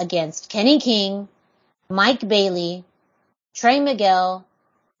grabs against Kenny King, Mike Bailey, Trey Miguel,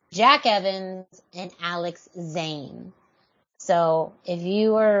 Jack Evans, and Alex Zane. So if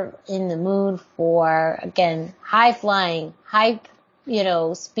you are in the mood for, again, high flying, high,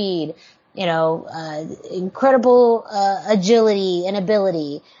 speed, incredible agility and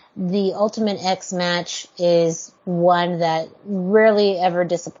ability. The Ultimate X match is one that rarely ever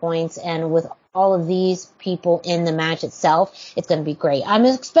disappoints, and with all of these people in the match itself, it's going to be great. I'm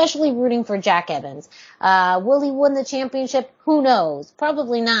especially rooting for Jack Evans. Will he win the championship? Who knows?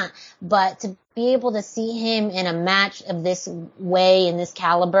 Probably not. But to be able to see him in a match of this way, in this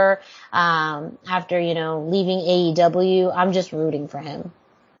caliber, after, leaving AEW, I'm just rooting for him.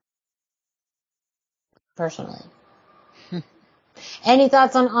 Personally. Any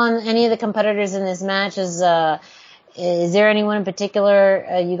thoughts on any of the competitors in this match? Is there anyone in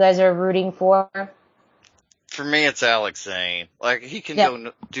particular you guys are rooting for? For me, it's Alex Zane. Like, he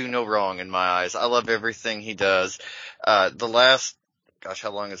can do no wrong in my eyes. I love everything he does. How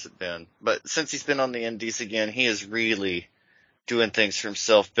long has it been? But since he's been on the Indies again, he is really doing things for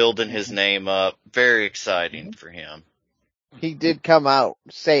himself, building his name up. Very exciting for him. He did come out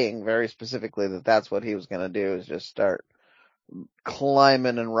saying very specifically that that's what he was going to do, is just start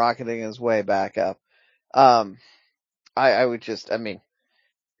climbing and rocketing his way back up. I mean,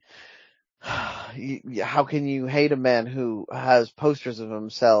 how can you hate a man who has posters of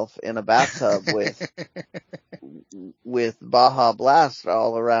himself in a bathtub with Baja Blast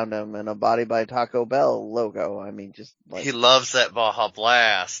all around him and a Body by Taco Bell logo? I mean, just like, he loves that Baja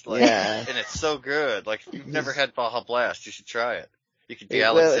Blast. Like, yeah. And it's so good. Like, if you've never had Baja Blast, you should try it. You could be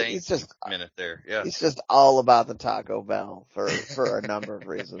Alex Zane for a minute there. Yeah. It's just all about the Taco Bell for a number of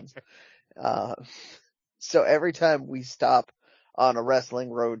reasons. So every time we stop on a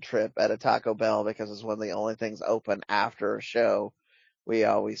wrestling road trip at a Taco Bell, because it's one of the only things open after a show, we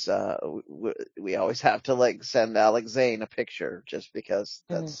always have to send Alex Zane a picture, just because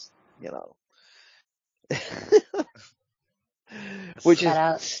that's, which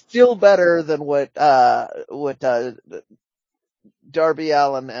is still better than what Darby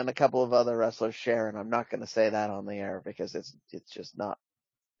Allin and a couple of other wrestlers share, and I'm not going to say that on the air because it's not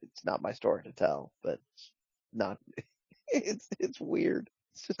my story to tell, but it's weird.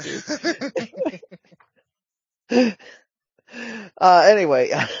 It's just weird.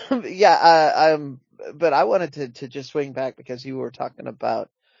 Anyway, but I wanted to just swing back because you were talking about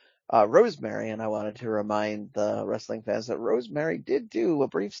Rosemary, and I wanted to remind the wrestling fans that Rosemary did do a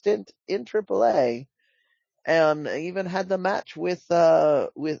brief stint in AAA. And even had the match with the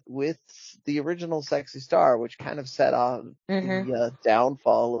original Sexy Star, which kind of set off the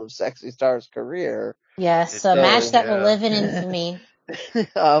downfall of Sexy Star's career. Yes, a match that will live in infamy.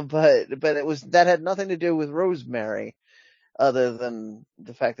 But that had nothing to do with Rosemary, other than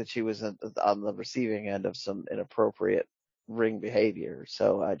the fact that she was on the receiving end of some inappropriate ring behavior.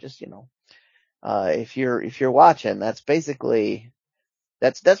 So if you're watching, that's basically.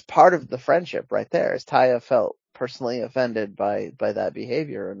 That's part of the friendship right there. As Taya felt personally offended by that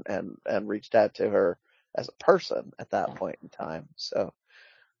behavior and reached out to her as a person at that point in time. So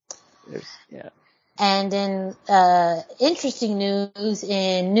And in interesting news,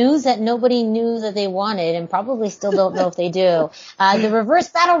 in news that nobody knew that they wanted and probably still don't know if they do, the Reverse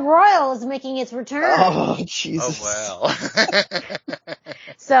Battle Royal is making its return. Oh, Jesus. Oh, wow.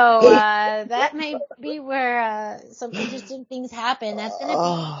 So that may be where some interesting things happen. That's going to be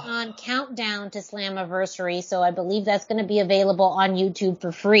on Countdown to Slammiversary, so I believe that's going to be available on YouTube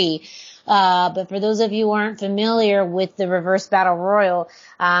for free. But for those of you who aren't familiar with the Reverse Battle Royal,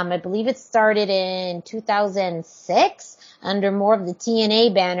 I believe it started in 2006 under more of the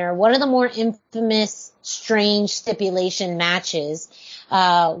TNA banner. One of the more infamous strange stipulation matches,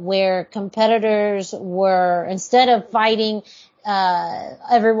 where competitors were, instead of fighting,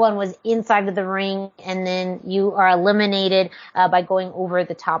 everyone was inside of the ring, and then you are eliminated by going over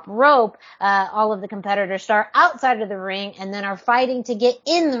the top rope. All of the competitors start outside of the ring and then are fighting to get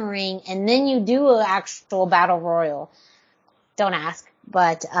in the ring, and then you do an actual battle royal. Don't ask,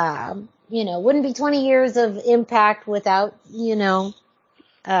 but wouldn't be 20 years of Impact without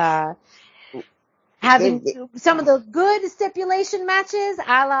having some of the good stipulation matches,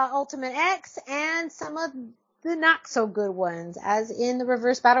 a la Ultimate X, and some of the not so good ones, as in the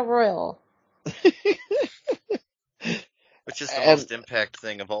Reverse Battle Royal. Which is the most Impact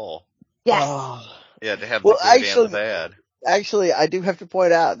thing of all. Yes. Yeah, to have the good and the bad. Actually, I do have to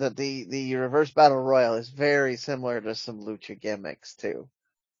point out that the Reverse Battle Royal is very similar to some lucha gimmicks too.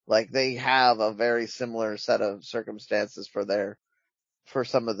 Like, they have a very similar set of circumstances for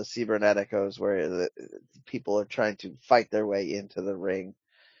some of the Cyberneticos, where the people are trying to fight their way into the ring.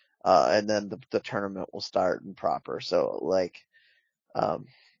 And then the tournament will start in proper. So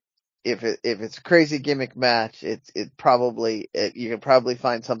if it's a crazy gimmick match, you can probably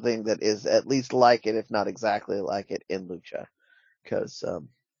find something that is at least like it, if not exactly like it, in lucha. Cause,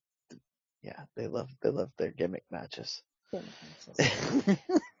 Yeah, they love their gimmick matches. Well,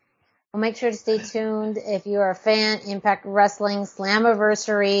 make sure to stay tuned if you are a fan. Impact Wrestling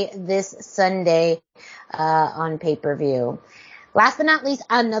Slammiversary this Sunday on pay-per-view. Last but not least,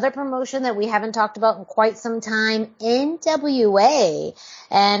 another promotion that we haven't talked about in quite some time, NWA.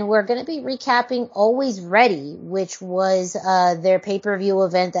 And we're going to be recapping Always Ready, which was their pay-per-view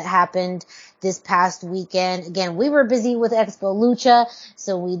event that happened this past weekend. Again, we were busy with Expo Lucha,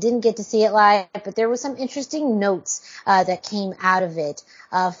 so we didn't get to see it live, but there were some interesting notes that came out of it.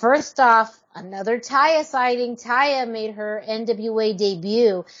 First off, another Taya sighting. Taya made her NWA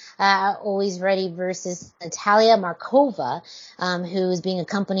debut, Always Ready versus Natalia Markova, who's being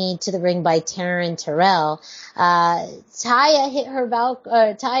accompanied to the ring by Taryn Terrell. Taya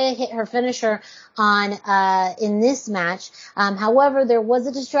hit her finisher on in this match. However, there was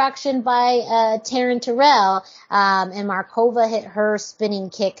a distraction by Taryn Terrell, and Markova hit her spinning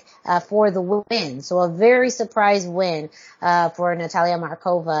kick for the win. So a very surprise win for Natalia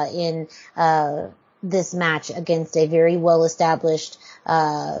Markova in this match against a very well-established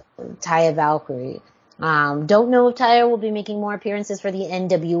Taya Valkyrie. Don't know if Taya will be making more appearances for the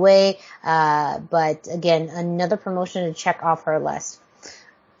NWA, but again, another promotion to check off her list.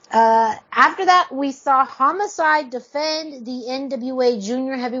 After that, we saw Homicide defend the NWA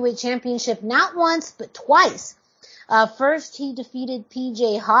Junior Heavyweight Championship not once, but twice. First, he defeated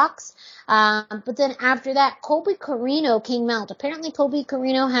PJ Hawks, but then after that, Colby Corino came out. Apparently, Colby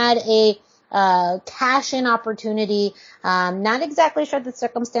Corino had a cash-in opportunity. Not exactly sure the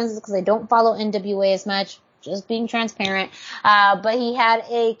circumstances because I don't follow NWA as much, just being transparent. But he had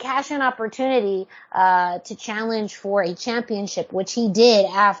a cash-in opportunity to challenge for a championship, which he did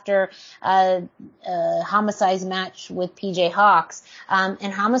after Homicide's match with PJ Hawks.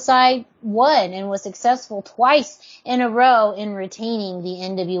 And Homicide won and was successful twice in a row in retaining the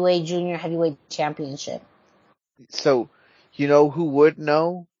NWA Junior Heavyweight Championship. So, you know who would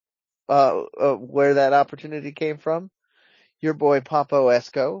know where that opportunity came from? Your boy Papo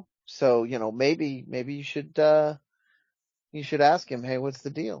Esco. So, you know, maybe you should ask him, hey, what's the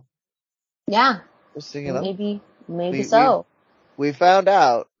deal? Yeah. Just, you know, maybe so. We found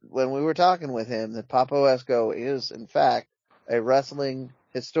out when we were talking with him that Papo Esco is, in fact, a wrestling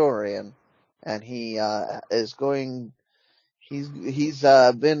historian, and he is going. He's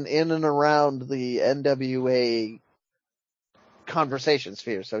been in and around the NWA conversation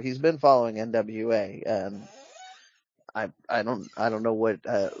sphere, so he's been following NWA, and I don't know what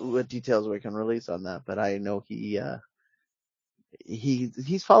details we can release on that, but I know he's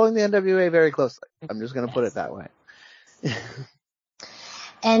following the NWA very closely. I'm just going to put it that way.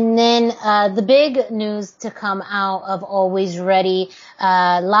 And then the big news to come out of Always Ready,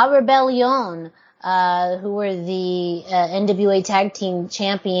 La Rebellion, who were the NWA Tag Team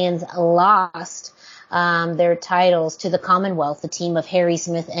Champions, lost their titles to the Commonwealth, the team of Harry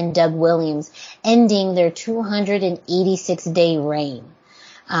Smith and Doug Williams, ending their 286-day reign.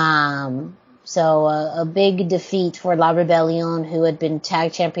 So a big defeat for La Rebellion, who had been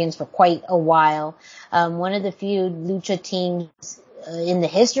tag champions for quite a while. One of the few lucha teams in the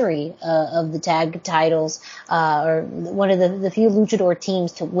history of the tag titles, or one of the few luchador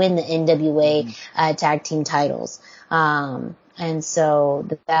teams to win the NWA tag team titles. And so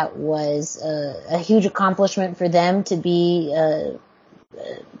that was a huge accomplishment for them to be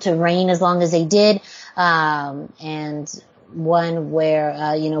to reign as long as they did, and one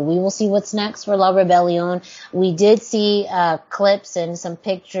where we will see what's next for La Rebellion. We did see clips and some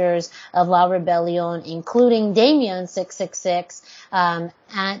pictures of La Rebellion, including Damien 666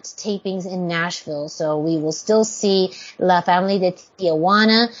 at tapings in Nashville. So we will still see La Family de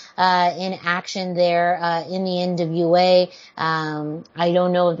Tijuana in action there in the NWA. I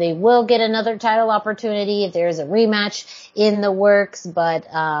don't know if they will get another title opportunity, if there's a rematch in the works, but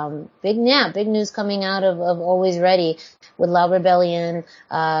big news coming out of Always Ready, with La Rebellion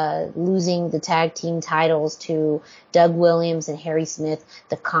losing the tag team titles to Doug Williams and Harry Smith,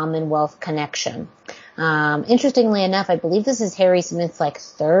 the Commonwealth Connection. Interestingly enough, I believe this is Harry Smith's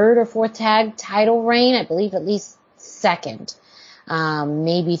third or fourth tag title reign. I believe at least second,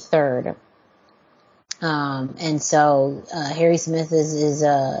 maybe third. And so Harry Smith is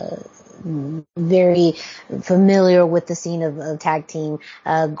very familiar with the scene of tag team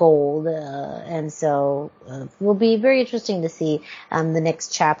gold, and so will be very interesting to see the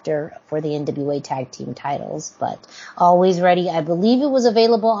next chapter for the NWA tag team titles. But Always Ready, I believe it was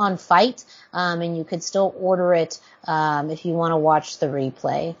available on Fight, and you could still order it if you want to watch the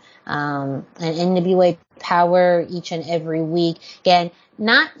replay. And NWA power each and every week. Again,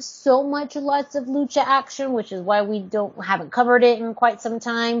 not so much lots of lucha action, which is why we haven't covered it in quite some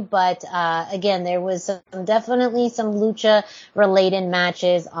time. But again, there was definitely some lucha related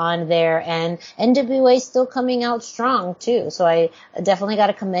matches on there, and NWA still coming out strong too. So I definitely got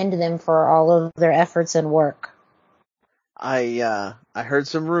to commend them for all of their efforts and work. I heard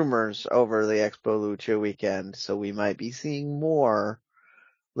some rumors over the Expo Lucha weekend, so we might be seeing more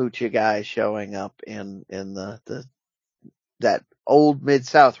lucha guys showing up in that old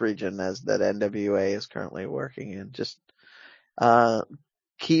Mid-South region as that NWA is currently working in. Just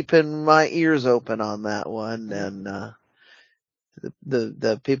keeping my ears open on that one, and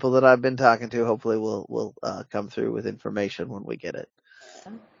the people that I've been talking to hopefully will come through with information when we get it.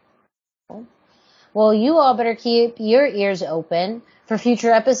 Well, you all better keep your ears open for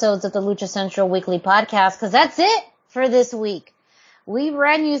future episodes of the Lucha Central Weekly Podcast, because that's it for this week. We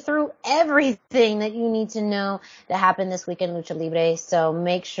ran you through everything that you need to know that happened this week in Lucha Libre, so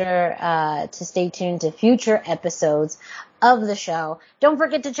make sure to stay tuned to future episodes of the show. Don't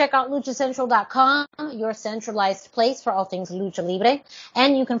forget to check out luchacentral.com, your centralized place for all things Lucha Libre.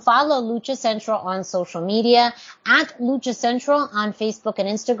 And you can follow Lucha Central on social media at Lucha Central on Facebook and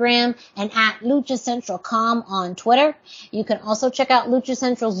Instagram, and at Lucha Central.com on Twitter. You can also check out Lucha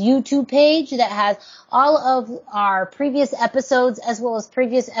Central's YouTube page that has all of our previous episodes as well as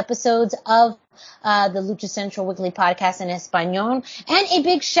previous episodes of the Lucha Central Weekly Podcast in Espanol. And a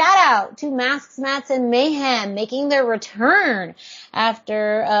big shout out to Masks, Mats, and Mayhem making their return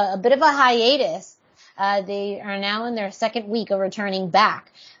after a bit of a hiatus. They are now in their second week of returning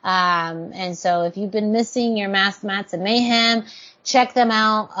back. And so if you've been missing your Masks, Mats, and Mayhem, check them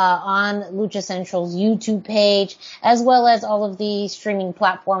out on Lucha Central's YouTube page, as well as all of the streaming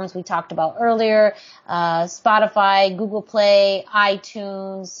platforms we talked about earlier, Spotify, Google Play,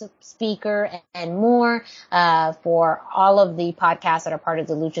 iTunes, Speaker, and more, for all of the podcasts that are part of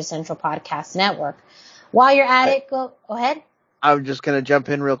the Lucha Central Podcast Network. While you're at it, go ahead. I'm just going to jump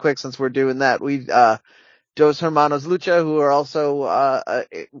in real quick since we're doing that. We've Dos Hermanos Lucha, who are also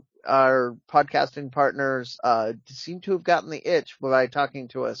our podcasting partners, seem to have gotten the itch by talking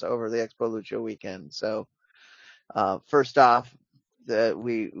to us over the Expo Lucha weekend. So first off,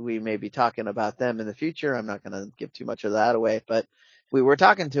 we may be talking about them in the future. I'm not going to give too much of that away, but we were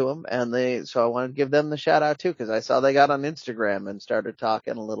talking to them, and so I wanted to give them the shout out too, because I saw they got on Instagram and started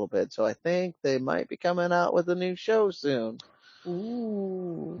talking a little bit. So I think they might be coming out with a new show soon.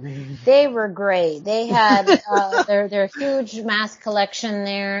 Ooh, they were great. They had their huge mask collection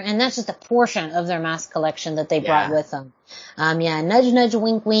there, and that's just a portion of their mask collection that they brought with them. Nudge, nudge,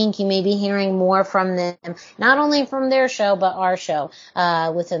 wink, wink. You may be hearing more from them, not only from their show but our show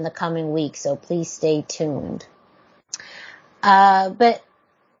within the coming week. So please stay tuned. But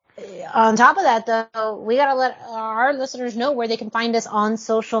on top of that, though, we gotta let our listeners know where they can find us on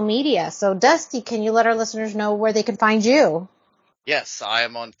social media. So, Dusty, can you let our listeners know where they can find you? Yes, I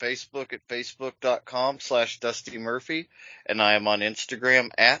am on Facebook at facebook.com/Dusty Murphy, and I am on Instagram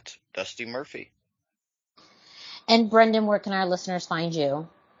at Dusty Murphy. And Brendan, where can our listeners find you?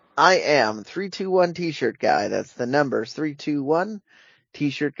 I am 321 T-shirt guy. That's the numbers 321.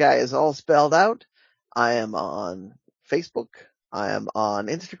 T-shirt guy is all spelled out. I am on Facebook. I am on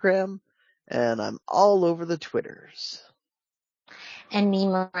Instagram, and I'm all over the Twitters. And me,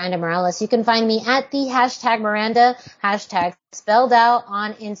 Miranda Morales. You can find me at the hashtag Miranda, hashtag spelled out,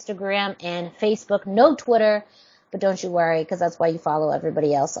 on Instagram and Facebook. No Twitter, but don't you worry, because that's why you follow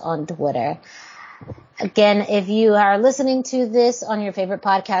everybody else on Twitter. Again, if you are listening to this on your favorite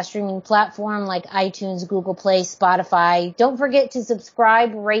podcast streaming platform like iTunes, Google Play, Spotify, don't forget to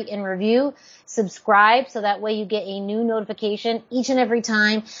subscribe, rate, and review. Subscribe so that way you get a new notification each and every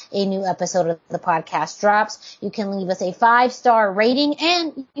time a new episode of the podcast drops. You can leave us a 5-star rating,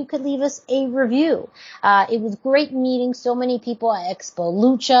 and you could leave us a review. It was great meeting so many people at Expo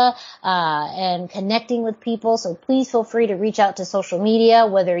Lucha and connecting with people. So please feel free to reach out to social media,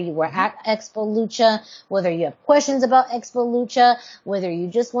 whether you were at Expo Lucha, whether you have questions about Expo Lucha, whether you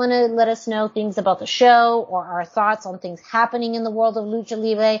just want to let us know things about the show or our thoughts on things happening in the world of Lucha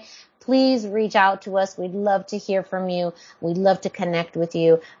Libre. Please reach out to us. We'd love to hear from you. We'd love to connect with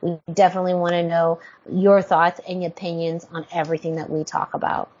you. We definitely want to know your thoughts and opinions on everything that we talk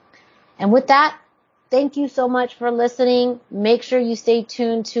about. And with that, thank you so much for listening. Make sure you stay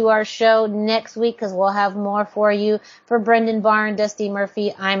tuned to our show next week, because we'll have more for you. For Brendan Barr and Dusty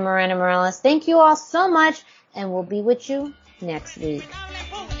Murphy, I'm Miranda Morales. Thank you all so much, and we'll be with you next week.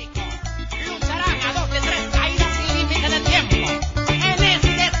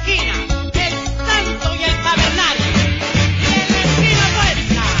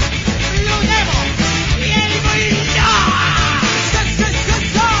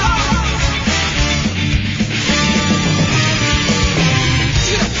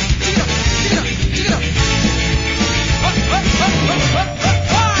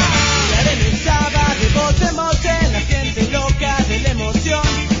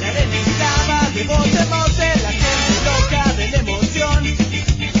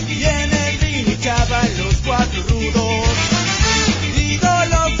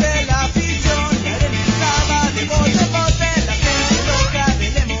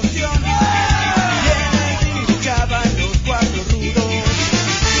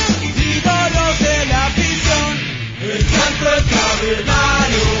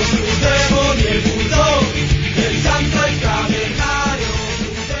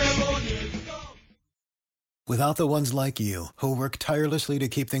 Without the ones like you, who work tirelessly to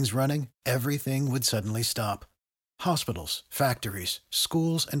keep things running, everything would suddenly stop. Hospitals, factories,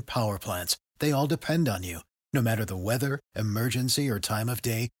 schools, and power plants, they all depend on you. No matter the weather, emergency, or time of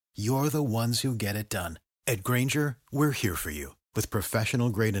day, you're the ones who get it done. At Grainger, we're here for you with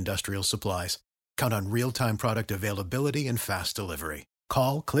professional-grade industrial supplies. Count on real-time product availability and fast delivery.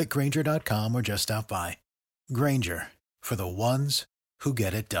 Call, click Grainger.com, or just stop by. Grainger, for the ones who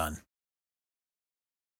get it done.